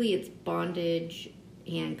 Basically, it's bondage,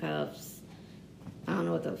 handcuffs. I don't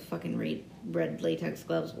know what the fucking red latex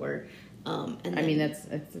gloves were. And then, I mean, that's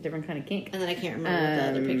a different kind of kink. And then I can't remember what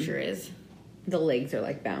the other picture is. The legs are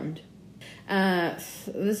like bound.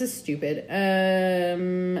 This is stupid.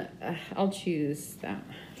 I'll choose that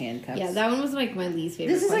handcuffs. Yeah, that one was like my least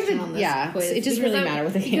favorite This is like question the- on this yeah, quiz. it doesn't because really matter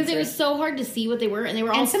what the Because answer it was is. so hard to see what they were, and they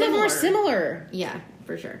were all And some of them are similar. Yeah,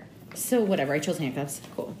 for sure. So whatever, I chose handcuffs.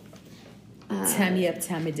 Cool. Tie me up,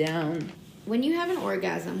 tie me down. When you have an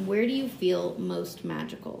orgasm, where do you feel most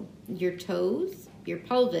magical? Your toes, your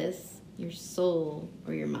pelvis, your soul,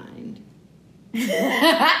 or your mind?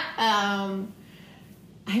 I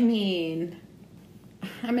mean,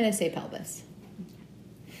 I'm gonna say pelvis.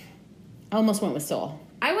 I almost went with soul.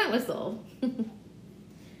 I went with soul.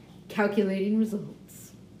 Calculating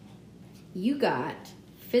results. You got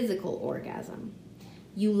physical orgasm.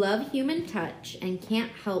 You love human touch and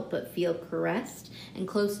can't help but feel caressed and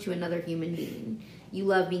close to another human being. You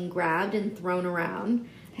love being grabbed and thrown around.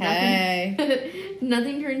 Hey.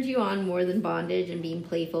 Nothing turns you on more than bondage and being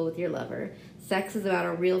playful with your lover. Sex is about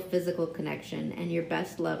a real physical connection, and your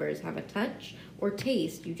best lovers have a touch or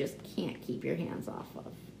taste you just can't keep your hands off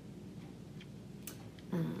of.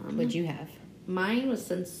 What'd you have? Mine was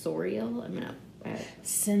sensorial. I'm gonna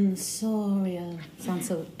Sensorial. Sounds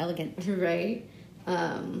so elegant. right.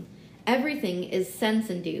 Everything is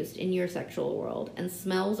sense-induced in your sexual world, and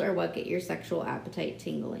smells are what get your sexual appetite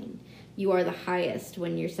tingling. You are the highest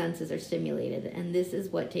when your senses are stimulated, and this is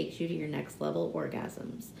what takes you to your next level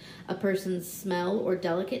orgasms. A person's smell or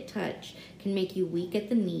delicate touch can make you weak at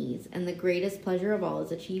the knees, and the greatest pleasure of all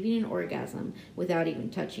is achieving an orgasm without even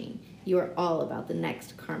touching. You are all about the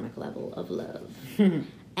next karmic level of love. And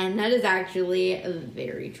that is actually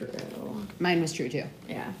very true. Mine was true too.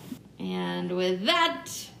 Yeah. And with that,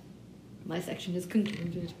 my section is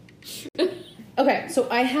concluded. Okay, so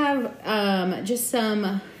I have just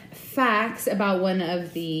some facts about one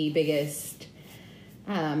of the biggest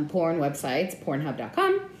porn websites,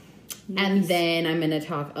 Pornhub.com. Nice. And then I'm going to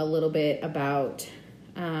talk a little bit about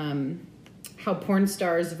how porn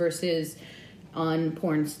stars versus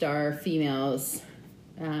on-porn star females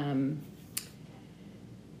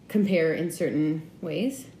compare in certain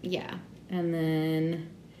ways. Yeah. And then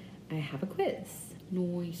I have a quiz.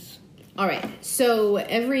 Nice. All right. So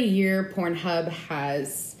every year, Pornhub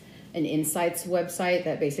has an insights website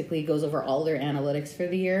that basically goes over all their analytics for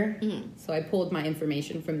the year. So I pulled my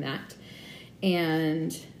information from that.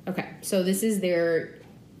 And okay, so this is their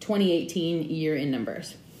 2018 year in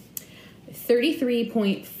numbers.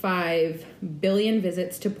 33.5 billion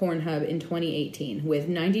visits to Pornhub in 2018 with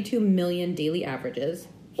 92 million daily averages,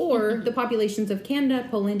 or the populations of Canada,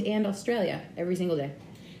 Poland, and Australia every single day.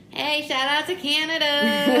 Hey, shout out to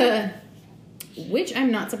Canada. Which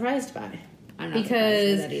I'm not surprised by. I'm not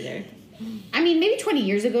because surprised by that either. I mean, maybe 20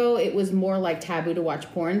 years ago it was more like taboo to watch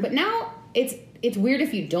porn, but now it's weird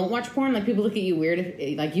if you don't watch porn. Like, people look at you weird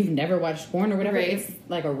if like you've never watched porn or whatever. Right. It's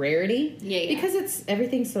like a rarity. Yeah. Because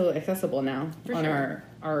everything's so accessible now For on sure.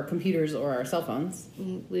 our computers or our cell phones.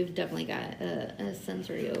 We've definitely got a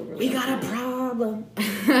sensory overload. We got a problem.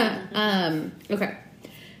 Okay.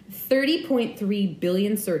 30.3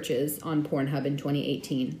 billion searches on Pornhub in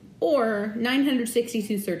 2018, or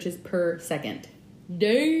 962 searches per second.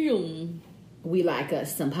 Damn. We like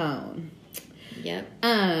us some porn. Yep.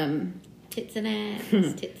 Tits and ass.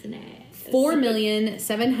 Tits and ass.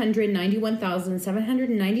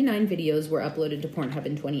 4,791,799 videos were uploaded to Pornhub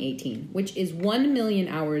in 2018, which is 1 million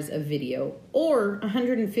hours of video, or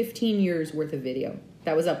 115 years worth of video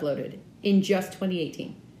that was uploaded in just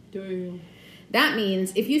 2018. Damn. That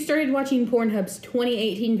means if you started watching Pornhub's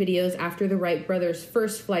 2018 videos after the Wright brothers'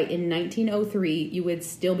 first flight in 1903, you would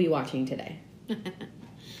still be watching today.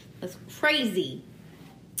 That's crazy.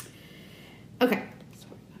 Okay.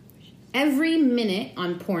 Every minute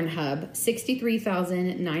on Pornhub,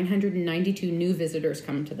 63,992 new visitors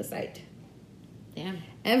come to the site. Damn.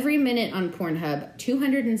 Every minute on Pornhub,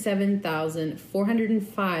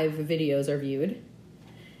 207,405 videos are viewed.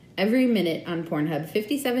 Every minute on Pornhub,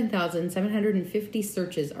 57,750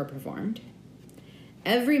 searches are performed.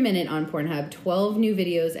 Every minute on Pornhub, 12 new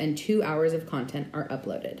videos and 2 hours of content are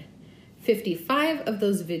uploaded. 55 of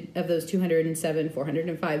those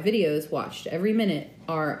 207,405 videos watched every minute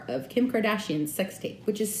are of Kim Kardashian's sex tape,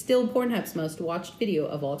 which is still Pornhub's most watched video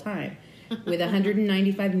of all time, with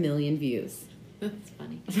 195 million views. That's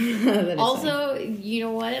funny. That is Also, you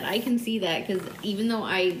know what? I can see that because even though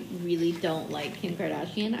I really don't like Kim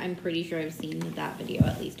Kardashian, I'm pretty sure I've seen that video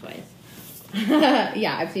at least twice. funny.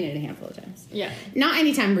 Yeah, I've seen it a handful of times. Yeah. Not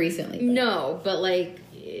anytime recently. But No, but like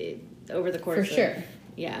over the course for of, sure.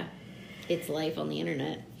 Yeah. It's life on the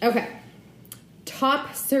internet. Okay.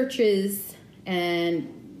 Top searches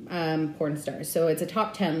and porn stars. So it's a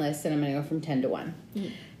top 10 list, and I'm going to go from 10 to 1.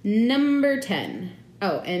 Number 10.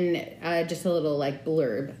 Oh, and just a little like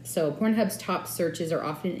blurb. So Pornhub's top searches are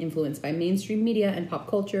often influenced by mainstream media and pop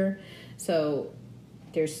culture. So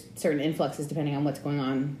there's certain influxes depending on what's going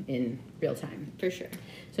on in real time. For sure.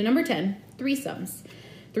 So number 10, threesomes.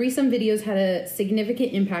 Threesome videos had a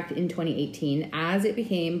significant impact in 2018 as it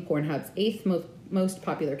became Pornhub's 8th most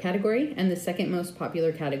popular category and the 2nd most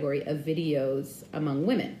popular category of videos among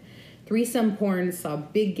women. Threesome porn saw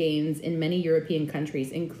big gains in many European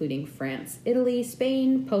countries, including France, Italy,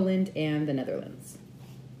 Spain, Poland, and the Netherlands.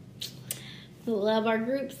 Love our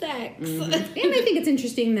group sex. Mm-hmm. And I think it's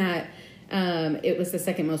interesting that it was the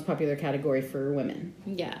 2nd most popular category for women.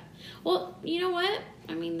 Yeah. Well, you know what?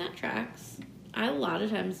 I mean, that tracks. A lot of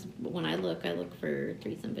times when I look for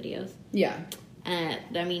threesome videos. Yeah. I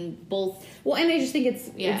mean, both. Well, and I just think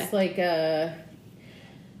it's like,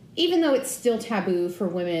 even though it's still taboo for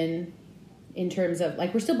women in terms of,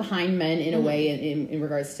 like, we're still behind men in a way in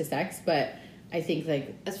regards to sex, but I think,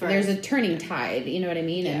 like, there's a turning tide, you know what I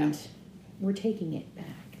mean? Yeah. And we're taking it back.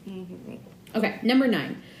 Mm-hmm. Okay, number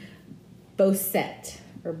 9. Bosette,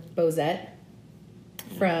 or Bozette,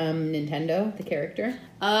 from Nintendo, the character.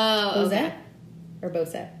 Oh, Bozette? okay. Or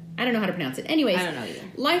Bosette. I don't know how to pronounce it. Anyways, I don't know either.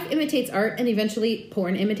 Life imitates art, and eventually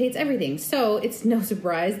porn imitates everything. So it's no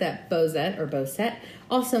surprise that Bozette, or Bosette,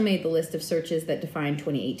 also made the list of searches that defined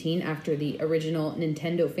 2018 after the original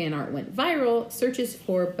Nintendo fan art went viral. Searches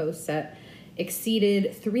for Bosette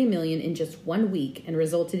exceeded 3 million in just 1 week and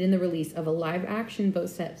resulted in the release of a live-action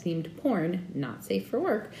Bosette-themed porn, not safe for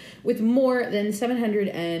work, with more than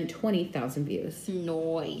 720,000 views.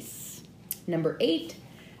 Nice. Number 8,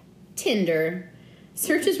 Tinder.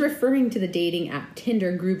 Searches referring to the dating app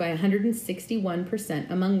Tinder grew by 161%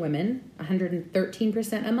 among women,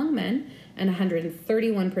 113% among men, and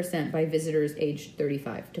 131% by visitors aged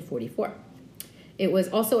 35 to 44. It was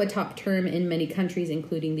also a top term in many countries,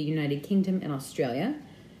 including the United Kingdom and Australia.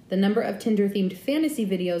 The number of Tinder-themed fantasy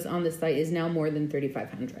videos on the site is now more than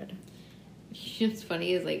 3,500. You know what's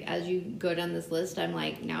funny is, like, as you go down this list, I'm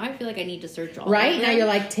like, now I feel like I need to search all right? of them. Now you're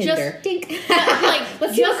like, Tinder. Dink. Like,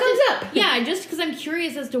 Let's see what comes up. Yeah, just because I'm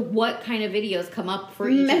curious as to what kind of videos come up for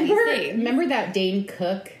each of these things. Remember that Dane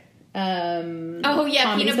Cook? Oh,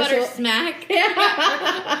 yeah, peanut butter smack.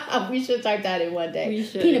 Yeah. We should type that in one day. We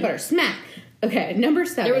should. Peanut butter smack. Okay, number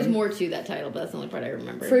 7. There was more to that title, but that's the only part I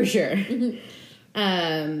remember. For sure.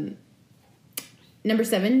 Number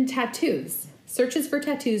 7, tattoos. Searches for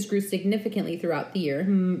tattoos grew significantly throughout the year,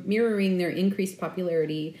 mirroring their increased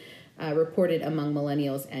popularity reported among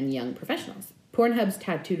millennials and young professionals. Pornhub's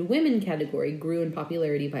tattooed women category grew in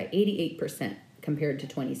popularity by 88% compared to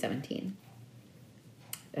 2017.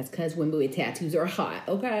 That's because women with tattoos are hot,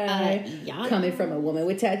 okay? Yeah. Coming from a woman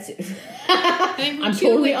with tattoos. I'm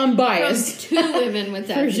totally unbiased. From 2 women with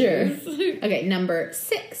tattoos. For sure. Okay, number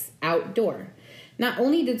 6, outdoor. Not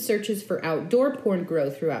only did searches for outdoor porn grow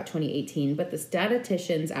throughout 2018, but the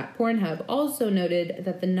statisticians at Pornhub also noted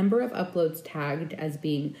that the number of uploads tagged as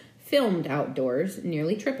being filmed outdoors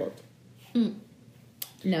nearly tripled.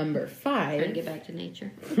 Number 5. Trying to get back to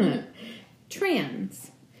nature.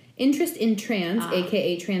 Trans. Interest in trans,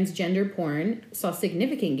 aka transgender porn, saw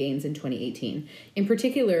significant gains in 2018, in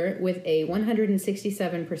particular with a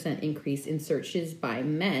 167% increase in searches by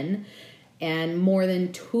men and more than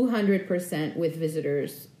 200% with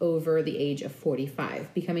visitors over the age of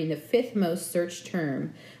 45, becoming the 5th most searched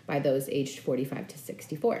term by those aged 45 to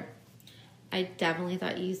 64. I definitely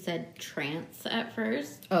thought you said trance at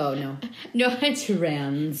first. Oh, no. No,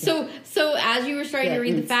 Trans. So as you were starting to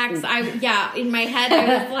read the facts, in my head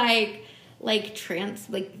I was like trance,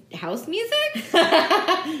 like house music.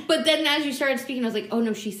 But then as you started speaking, I was like, oh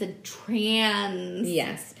no, she said trans.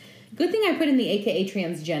 Yes. Good thing I put in the AKA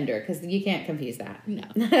transgender, because you can't confuse that. No.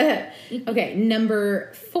 Okay,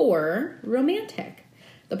 number 4, romantic.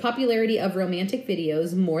 The popularity of romantic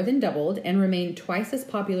videos more than doubled and remained twice as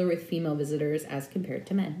popular with female visitors as compared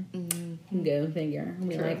to men. Mm-hmm. Go figure.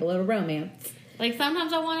 We like a little romance. Like,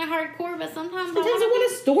 sometimes I want a hardcore, but sometimes I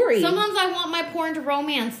want a story. Sometimes I want my porn to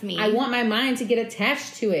romance me. I want my mind to get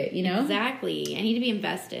attached to it, you know? Exactly. I need to be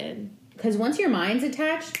invested. Because once your mind's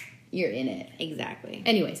attached, you're in it. Exactly.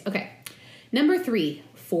 Anyways, okay. Number 3,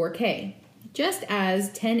 4K. Just as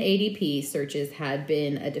 1080p searches had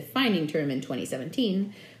been a defining term in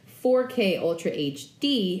 2017, 4K Ultra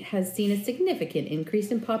HD has seen a significant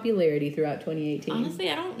increase in popularity throughout 2018.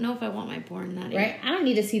 Honestly, I don't know if I want my porn that right? I don't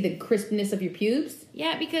need to see the crispness of your pubes.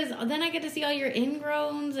 Yeah, because then I get to see all your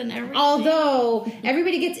ingrowns and everything. Although,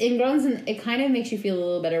 everybody gets ingrowns, and it kind of makes you feel a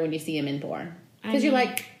little better when you see them in porn. Because you're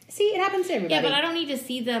like, see, it happens to everybody. Yeah, but I don't need to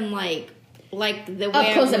see them, like, like the way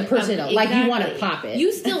Up close I and would- personal, like you want to pop it.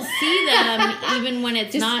 You still see them even when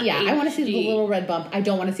it's Just, not. yeah, I want to see the HD. little red bump. I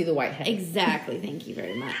don't want to see the white head. Exactly. Thank you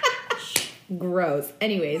very much. Gross.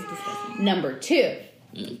 Anyways, number 2,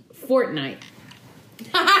 Fortnite.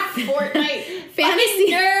 Fortnite.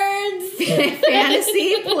 Fantasy Nerds.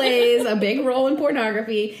 Fantasy plays a big role in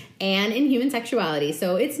pornography and in human sexuality,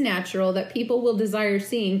 so it's natural that people will desire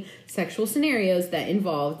seeing sexual scenarios that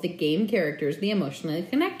involve the game characters they emotionally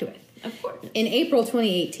connect with. Of course. In April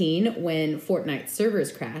 2018, when Fortnite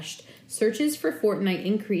servers crashed, searches for Fortnite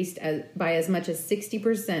increased by as much as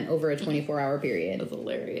 60% over a 24-hour period. That's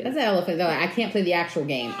hilarious. That's an elephant. Though. I can't play the actual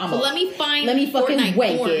game. So let me fucking Fortnite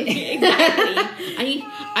wank porn. it. Exactly.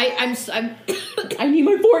 I'm I need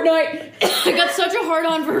my Fortnite. I got such a hard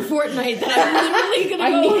on for Fortnite that I'm literally gonna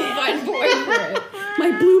go and find porn for it.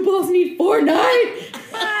 My blue balls need Fortnite.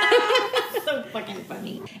 So fucking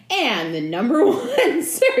funny. And the number 1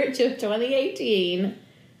 search of 2018,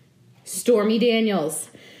 Stormy Daniels.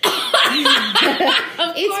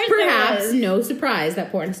 It's perhaps no surprise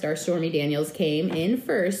that porn star Stormy Daniels came in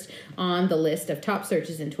first on the list of top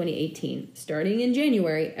searches in 2018. Starting in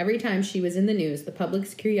January, every time she was in the news, the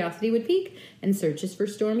public's curiosity would peak and searches for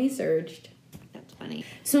Stormy surged. That's funny.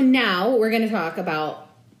 So now we're going to talk about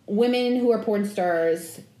women who are porn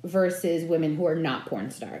stars versus women who are not porn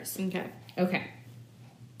stars. Okay. Okay.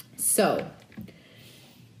 So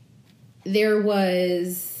there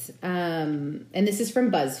was, and this is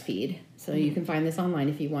from BuzzFeed, so you can find this online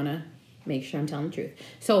if you want to make sure I'm telling the truth.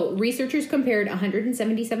 So researchers compared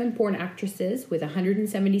 177 porn actresses with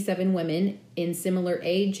 177 women in similar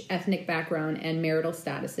age, ethnic background, and marital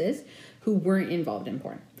statuses who weren't involved in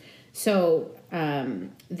porn. So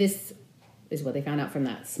this is what they found out from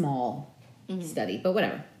that small study, but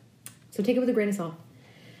whatever. So take it with a grain of salt.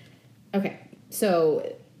 Okay, so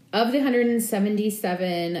of the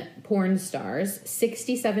 177 porn stars,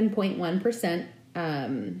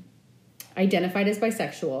 67.1% identified as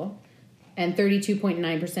bisexual and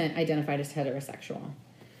 32.9% identified as heterosexual.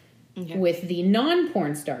 Okay. With the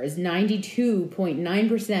non-porn stars,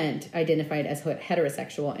 92.9% identified as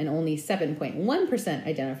heterosexual and only 7.1%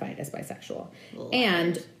 identified as bisexual.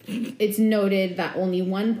 And it's noted that only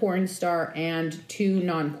 1 porn star and 2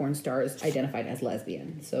 non-porn stars identified as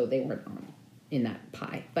lesbian. So they weren't in that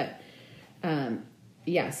pie. But, 7%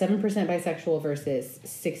 bisexual versus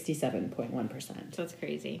 67.1%. That's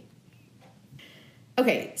crazy.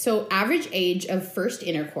 Okay, so average age of first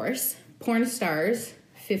intercourse, porn stars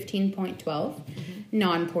 15.12,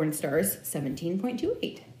 non-porn stars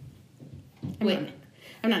 17.28. I'm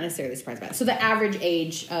not necessarily surprised by that. So the average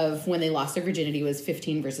age of when they lost their virginity was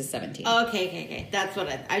 15 versus 17. Okay. That's what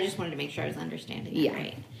I just wanted to make sure I was understanding that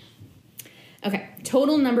right. Okay,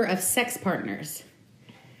 total number of sex partners.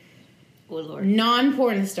 Oh, Lord.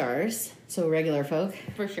 Non-porn stars, so regular folk,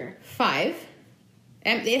 For sure. 5.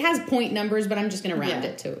 And it has point numbers, but I'm just going to round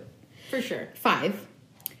it to For sure. 5.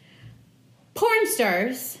 Porn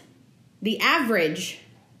stars, the average,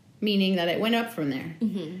 meaning that it went up from there,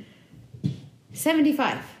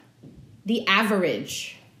 75. The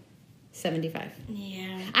average, 75.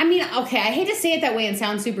 Yeah. I mean, okay, I hate to say it that way and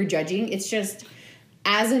sound super judging. It's just,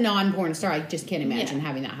 as a non-porn star, I just can't imagine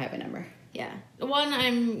having that high of a number. Yeah. One,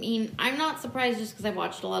 I'm not surprised just because I've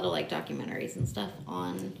watched a lot of, documentaries and stuff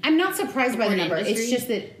on... I'm not surprised by the porn number. industry. It's just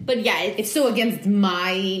that... But, yeah, It's so against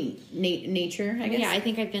my nature, I guess. Yeah, I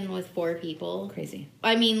think I've been with 4 people. Crazy.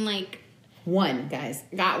 I mean, 1, guys.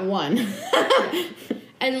 Got 1.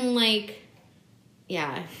 And,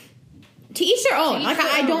 yeah. To each their own. each Like, their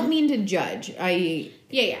I own. don't mean to judge.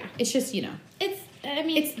 Yeah. It's just,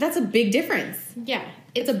 that's a big difference. Yeah.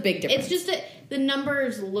 It's a big difference. It's just that the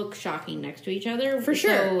numbers look shocking next to each other. For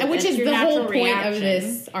sure. So And which that's is your the whole natural point reaction. of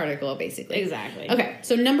this article, basically. Exactly. Okay,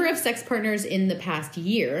 so number of sex partners in the past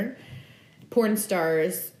year. Porn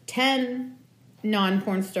stars, 10.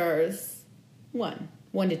 Non-porn stars, 1.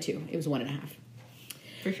 1 to 2. It was 1.5.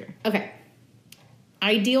 For sure. Okay.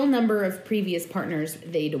 Ideal number of previous partners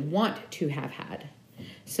they'd want to have had.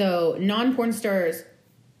 So non-porn stars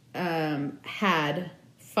had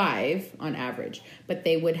 5 on average, but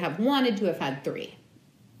they would have wanted to have had 3.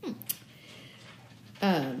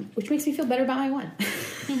 Which makes me feel better about my 1.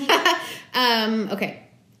 Okay.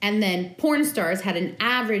 And then porn stars had an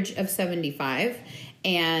average of 75,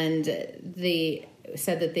 and they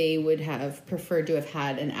said that they would have preferred to have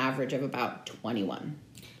had an average of about 21.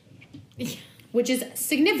 Which is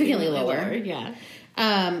significantly lower. Yeah.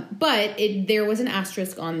 But there was an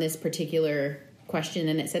asterisk on this particular question,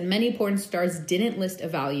 and it said many porn stars didn't list a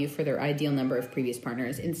value for their ideal number of previous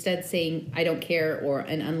partners, instead saying I don't care or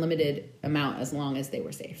an unlimited amount as long as they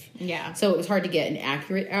were safe. Yeah. So it was hard to get an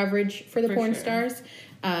accurate average for the porn stars.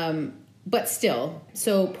 But still,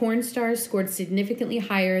 so porn stars scored significantly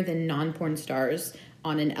higher than non-porn stars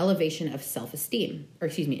on an elevation of self-esteem, or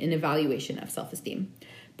excuse me, an evaluation of self-esteem.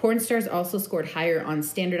 Porn stars also scored higher on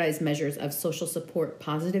standardized measures of social support,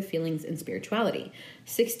 positive feelings, and spirituality.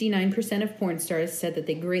 69% of porn stars said that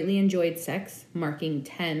they greatly enjoyed sex, marking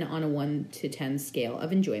 10 on a 1 to 10 scale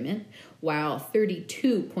of enjoyment, while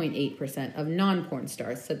 32.8% of non-porn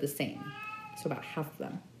stars said the same. So about half of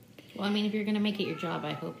them. Well, I mean, if you're going to make it your job,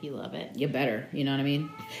 I hope you love it. You better, you know what I mean?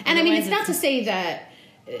 And I mean, it's not to say that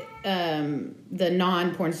the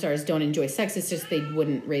non-porn stars don't enjoy sex. It's just they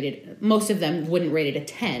wouldn't rate it. Most of them wouldn't rate it a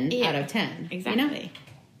 10 out of 10. Exactly. You know?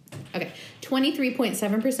 Okay.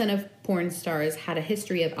 23.7% of porn stars had a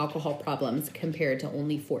history of alcohol problems compared to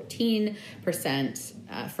only 14%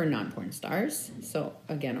 for non-porn stars. So,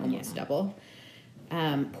 again, almost double.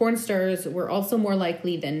 Porn stars were also more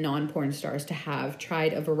likely than non-porn stars to have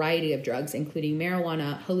tried a variety of drugs, including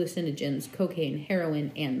marijuana, hallucinogens, cocaine,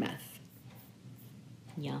 heroin, and meth.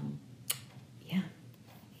 Yum. Yeah.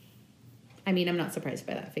 I mean, I'm not surprised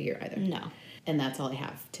by that figure either. No. And that's all I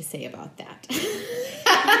have to say about that.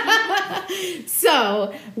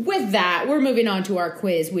 So, with that, we're moving on to our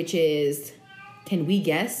quiz, which is, can we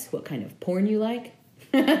guess what kind of porn you like?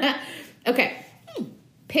 Okay.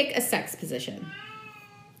 Pick a sex position.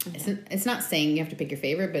 Okay. It's not saying you have to pick your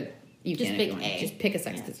favorite, but you just can pick if you want. A. Just pick a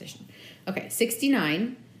sex position. Okay,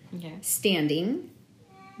 69. Okay. Standing,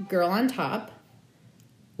 girl on top,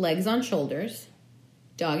 legs on shoulders,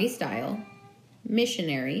 doggy style,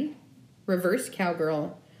 missionary, reverse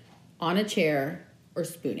cowgirl, on a chair, or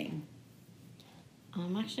spooning.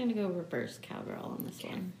 I'm actually going to go reverse cowgirl on this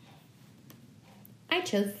one. I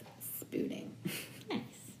chose spooning. Nice.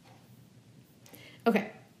 Okay.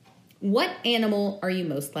 What animal are you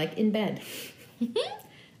most like in bed?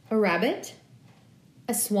 A rabbit,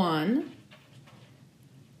 a swan,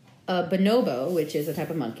 a bonobo, which is a type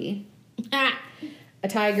of monkey, a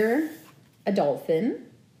tiger, a dolphin,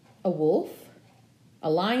 a wolf, a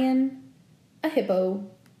lion, a hippo,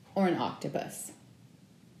 or an octopus.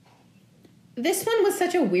 This one was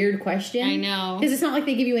such a weird question. I know. Because it's not like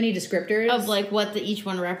they give you any descriptors. Of, like, what each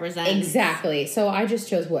one represents. Exactly. So I just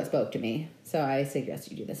chose what spoke to me. So I suggest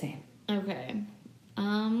you do the same. Okay.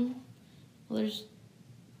 Well, there's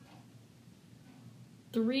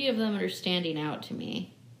 3 of them that are standing out to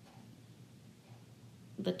me.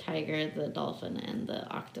 The tiger, the dolphin, and the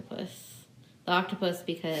octopus. The octopus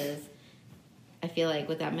because I feel like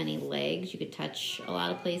with that many legs, you could touch a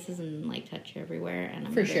lot of places and, like, touch everywhere. And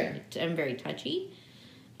I'm very touchy.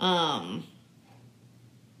 I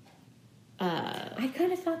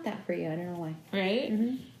kind of thought that for you. I don't know why. Right?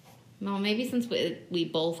 Mm-hmm. Well, maybe since we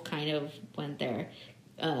both kind of went there.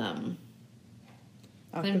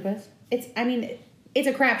 Octopus? It's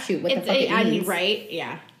a crapshoot. What the fuck it means. Right?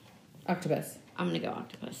 Yeah. Octopus. I'm going to go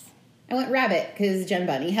octopus. I went rabbit because Jen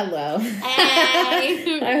Bunny. Hello.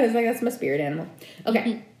 Hey. I was like, that's my spirit animal.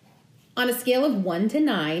 Okay. On a scale of 1 to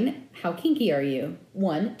 9, how kinky are you?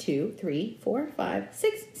 1, 2, 3, 4, 5,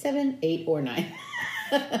 6, 7, 8, or 9?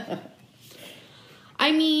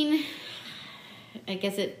 I mean, I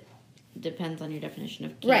guess it depends on your definition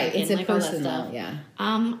of kink. Right, it's and, a like, all that personal, stuff. yeah.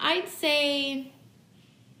 I'd say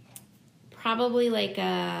probably like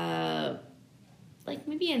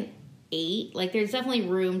maybe an 8. Like, there's definitely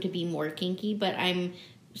room to be more kinky, but I'm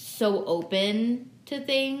so open to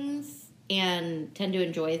things and tend to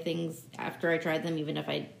enjoy things after I tried them, even if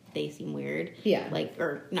they seem weird. Yeah. Like,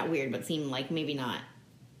 or not weird, but seem like maybe not,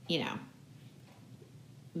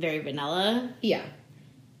 very vanilla. Yeah.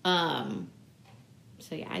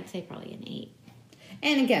 So yeah, I'd say probably an 8.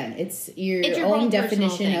 And again, it's your own own definition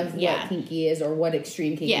personal of thing, what kinky is or what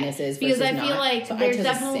extreme kinkiness is. Because versus I feel not. like so there's I chose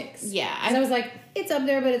definitely a 6. I was like, it's up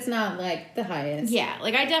there, but it's not like the highest. Yeah,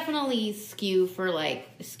 like I definitely skew more like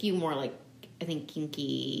I think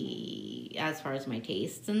kinky as far as my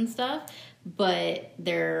tastes and stuff, but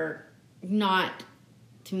they're not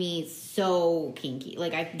to me so kinky.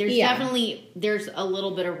 Like there's a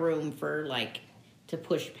little bit of room for like to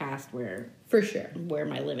push past where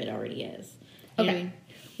my limit already is. You know what I mean?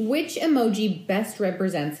 Which emoji best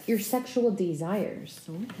represents your sexual desires?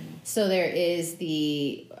 Okay. So there is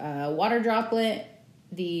the water droplet,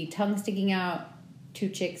 the tongue sticking out, 2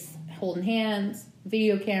 chicks holding hands,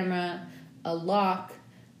 video camera, a lock,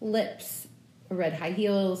 lips, red high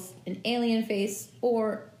heels, an alien face,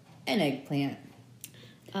 or an eggplant.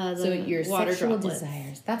 So your water sexual droplets.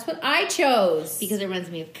 desires. That's what I chose. Because it reminds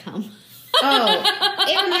me of cum.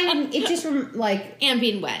 It just like, And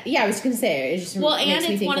being wet. yeah, I was gonna say, it just Well, makes and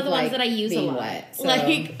me it's think one of the like ones that I use a being lot. wet, so.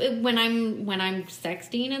 Like when I'm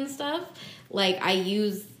sexting and stuff, like I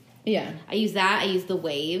use that. I use the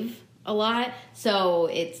Wave a lot, so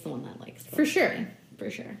it's the one that likes for sure. For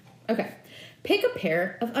sure. Okay, pick a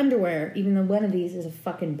pair of underwear, even though one of these is a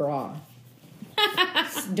fucking bra.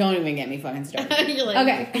 Don't even get me fucking started. You're like,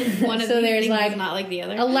 Okay, one of so these there's things like is not like the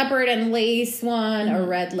other. a leopard and lace one, a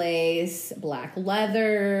red lace, black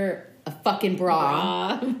leather, a fucking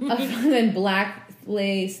bra. Then black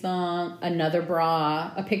lace thong, another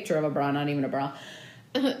bra, a picture of a bra, not even a bra.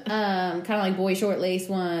 Kind of like boy short lace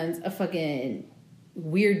ones, a fucking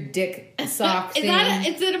weird dick sock thing.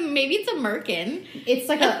 Maybe it's a merkin. It's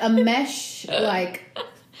like a mesh like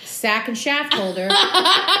sack and shaft holder,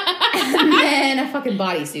 and then a fucking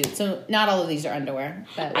bodysuit. So not all of these are underwear,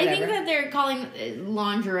 but whatever. I think that they're calling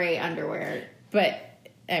lingerie underwear. But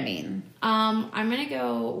I mean, I'm gonna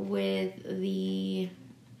go with the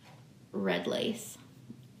red lace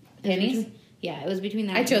panties. Yeah, it was between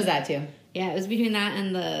that. I chose that too. Yeah, it was between that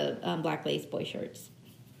and the black lace boy shorts.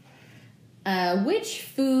 Which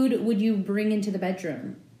food would you bring into the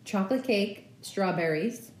bedroom? Chocolate cake,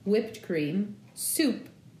 strawberries, whipped cream, soup,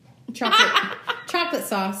 chocolate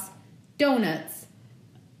sauce, donuts,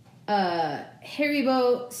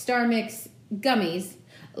 Haribo Star Mix gummies,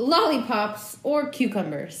 lollipops, or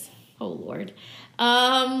cucumbers. Oh Lord.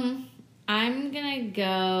 I'm gonna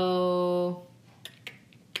go.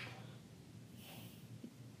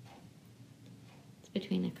 It's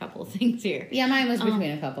between a couple things here. Yeah, mine was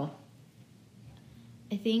between a couple.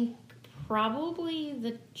 I think probably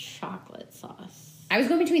the chocolate sauce. I was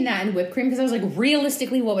going between that and whipped cream because I was like,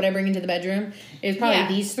 realistically, what would I bring into the bedroom? It was probably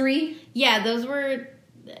these three. Yeah, those were.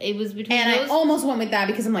 It was between. And those. I almost went with that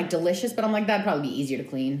because I'm like delicious, but I'm like that'd probably be easier to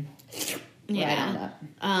clean. Yeah. Right on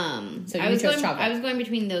that. So I was chose going. chocolate. I was going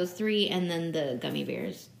between those three and then the gummy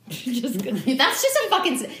bears. Just 'cause. That's just a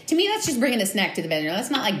fucking. To me, that's just bringing a snack to the bedroom. That's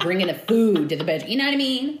not like bringing a food to the bedroom. You know what I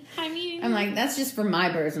mean? I mean, I'm like, that's just for my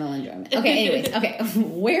personal enjoyment. Okay, anyways. Okay,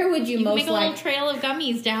 where would you most make a like? little trail of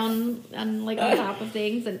gummies down on like on top of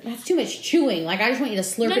things, and That's too much chewing. Like I just want you to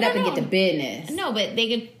slurp it up and get to business. no, but they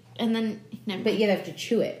could, and then never But mind. you have to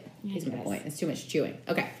chew it. Yeah, Is my yes. point. It's too much chewing.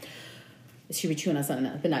 Okay. She be chewing on something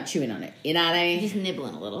else, but not chewing on it. You know what I mean? Just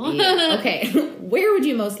nibbling a little. Yeah. Okay. Where would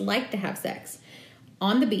you most like to have sex?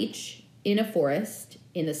 On the beach, in a forest,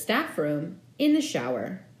 in the staff room, in the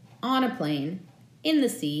shower, on a plane, in the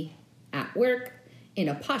sea, at work, in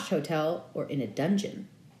a posh hotel, or in a dungeon?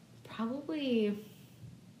 Probably.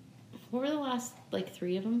 What were the last like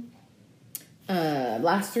three of them?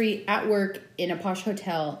 Last three, at work, in a posh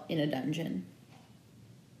hotel, in a dungeon.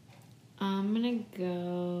 I'm gonna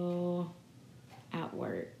go at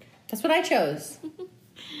work. That's what I chose.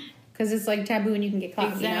 Because it's like taboo and you can get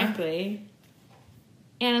caught. Exactly.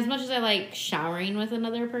 And as much as I like showering with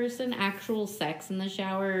another person, actual sex in the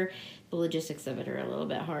shower, the logistics of it are a little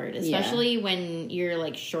bit hard. Especially when you're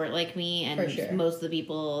like short like me, and For sure. most of the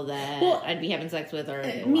people that I'd be having sex with are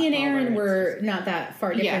Me and Aaron taller. were not that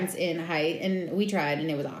far Yeah. difference in height, and we tried,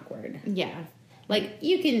 and it was awkward. Yeah. Like,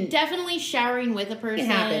 you can... Definitely showering with a person.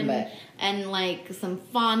 It happened, but... And like some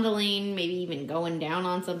fondling, maybe even going down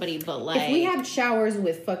on somebody, but like... If we had showers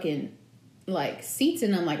with fucking, like, seats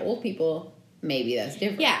in them like old people, maybe that's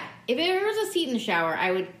different. Yeah. If there was a seat in the shower,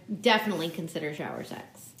 I would definitely consider shower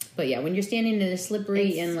sex. But yeah, when you're standing in a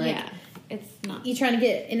slippery and, like... Yeah. It's not... You're trying to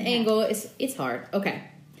get an angle, it's hard. Okay.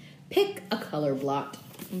 Pick a color blot.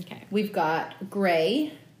 Okay. We've got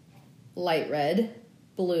gray, light red,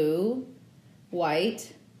 blue,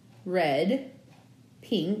 white, red,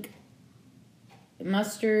 pink,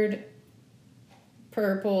 mustard,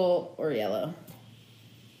 purple, or yellow.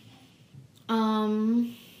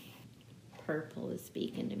 Purple is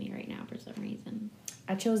speaking to me right now for some reason.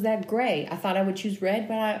 I chose that gray. I thought I would choose red,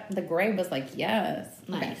 but the gray was like, yes.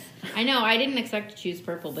 Nice. Okay. I know, I didn't expect to choose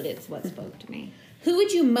purple, but it's what spoke to me. Who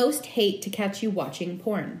would you most hate to catch you watching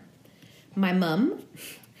porn? My mom,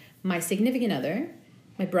 my significant other,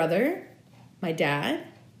 my brother, my dad,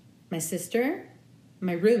 my sister,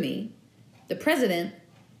 my roomie, the president,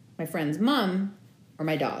 my friend's mom, or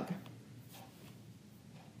my dog?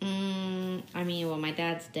 I mean, well, my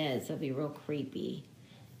dad's dead, so it'd be real creepy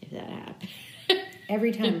if that happened.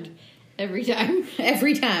 Every time. Every time.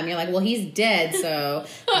 Every time. You're like, well, he's dead, so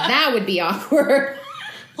that would be awkward.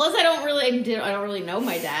 Plus, I don't really know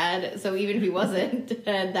my dad, so even if he wasn't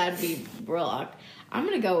dead, that'd be real awkward. I'm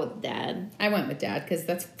gonna go with dad. I went with dad because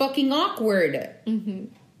that's fucking awkward. Mm-hmm.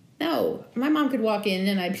 No, my mom could walk in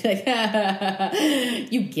and I'd be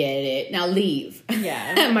like, you get it. Now leave.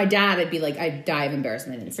 Yeah. My dad, I'd be like, I'd die of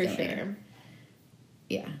embarrassment For instantly. sure.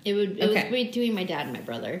 Yeah. It was between my dad and my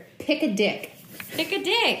brother. Pick a dick. Pick a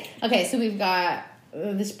dick. Okay, so we've got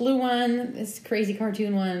this blue one, this crazy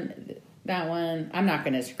cartoon one, that one. I'm not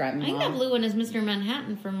going to describe them I think all. that blue one is Mr.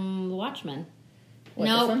 Manhattan from The Watchmen. What,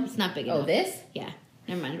 no, this one? it's not big Oh, enough. this? Yeah.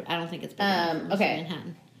 Never mind. I don't think it's big enough for Mr. okay.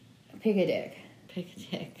 Manhattan. Pick a dick. Pick a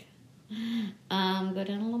dick. Go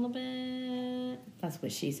down a little bit. That's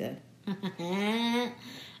what she said. Fuck it.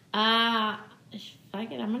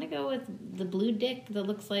 I'm gonna go with the blue dick that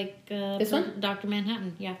looks like This one? Dr.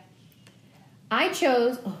 Manhattan. Yeah. I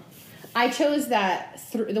chose that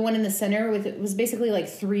the one in the center with it was basically like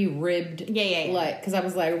 3 ribbed. Yeah. Like, because I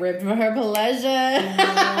was like ribbed for her pleasure.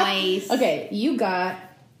 Nice. Okay, you got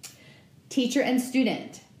teacher and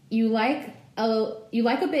student. You like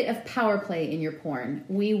a bit of power play in your porn.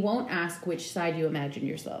 We won't ask which side you imagine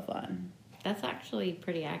yourself on. That's actually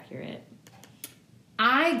pretty accurate.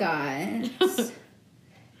 I got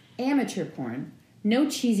amateur porn. No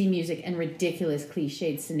cheesy music and ridiculous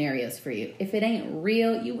cliched scenarios for you. If it ain't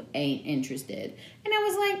real, you ain't interested. And I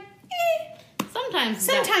was like,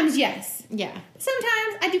 Sometimes yes. Yeah.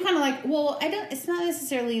 Sometimes I do kind of like, well, it's not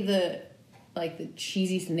necessarily the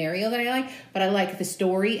cheesy scenario that I like, but I like the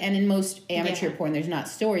story. And in most amateur porn, there's not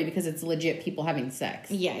story because it's legit people having sex.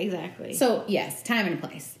 Yeah, exactly. So yes, time and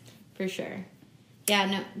place. For sure. Yeah,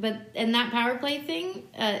 no, but and that power play thing,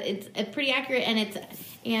 it's pretty accurate,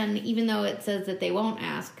 and even though it says that they won't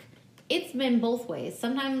ask, it's been both ways.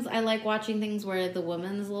 Sometimes I like watching things where the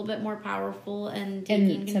woman's a little bit more powerful and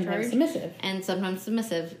taking sometimes charge, submissive, and sometimes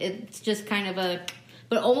submissive. It's just kind of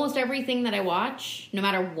but almost everything that I watch, no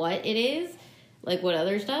matter what it is, like what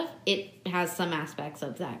other stuff, it has some aspects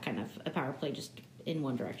of that kind of a power play, just in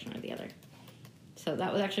one direction or the other. So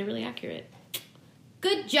that was actually really accurate.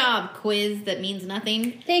 Good job, quiz that means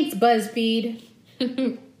nothing. Thanks, BuzzFeed.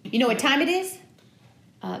 You know what time it is?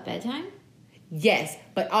 Bedtime? Yes,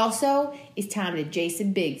 but also it's time to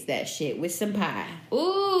Jason Biggs that shit with some pie.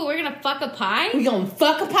 Ooh, we're gonna fuck a pie? We gonna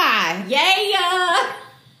fuck a pie. Yeah!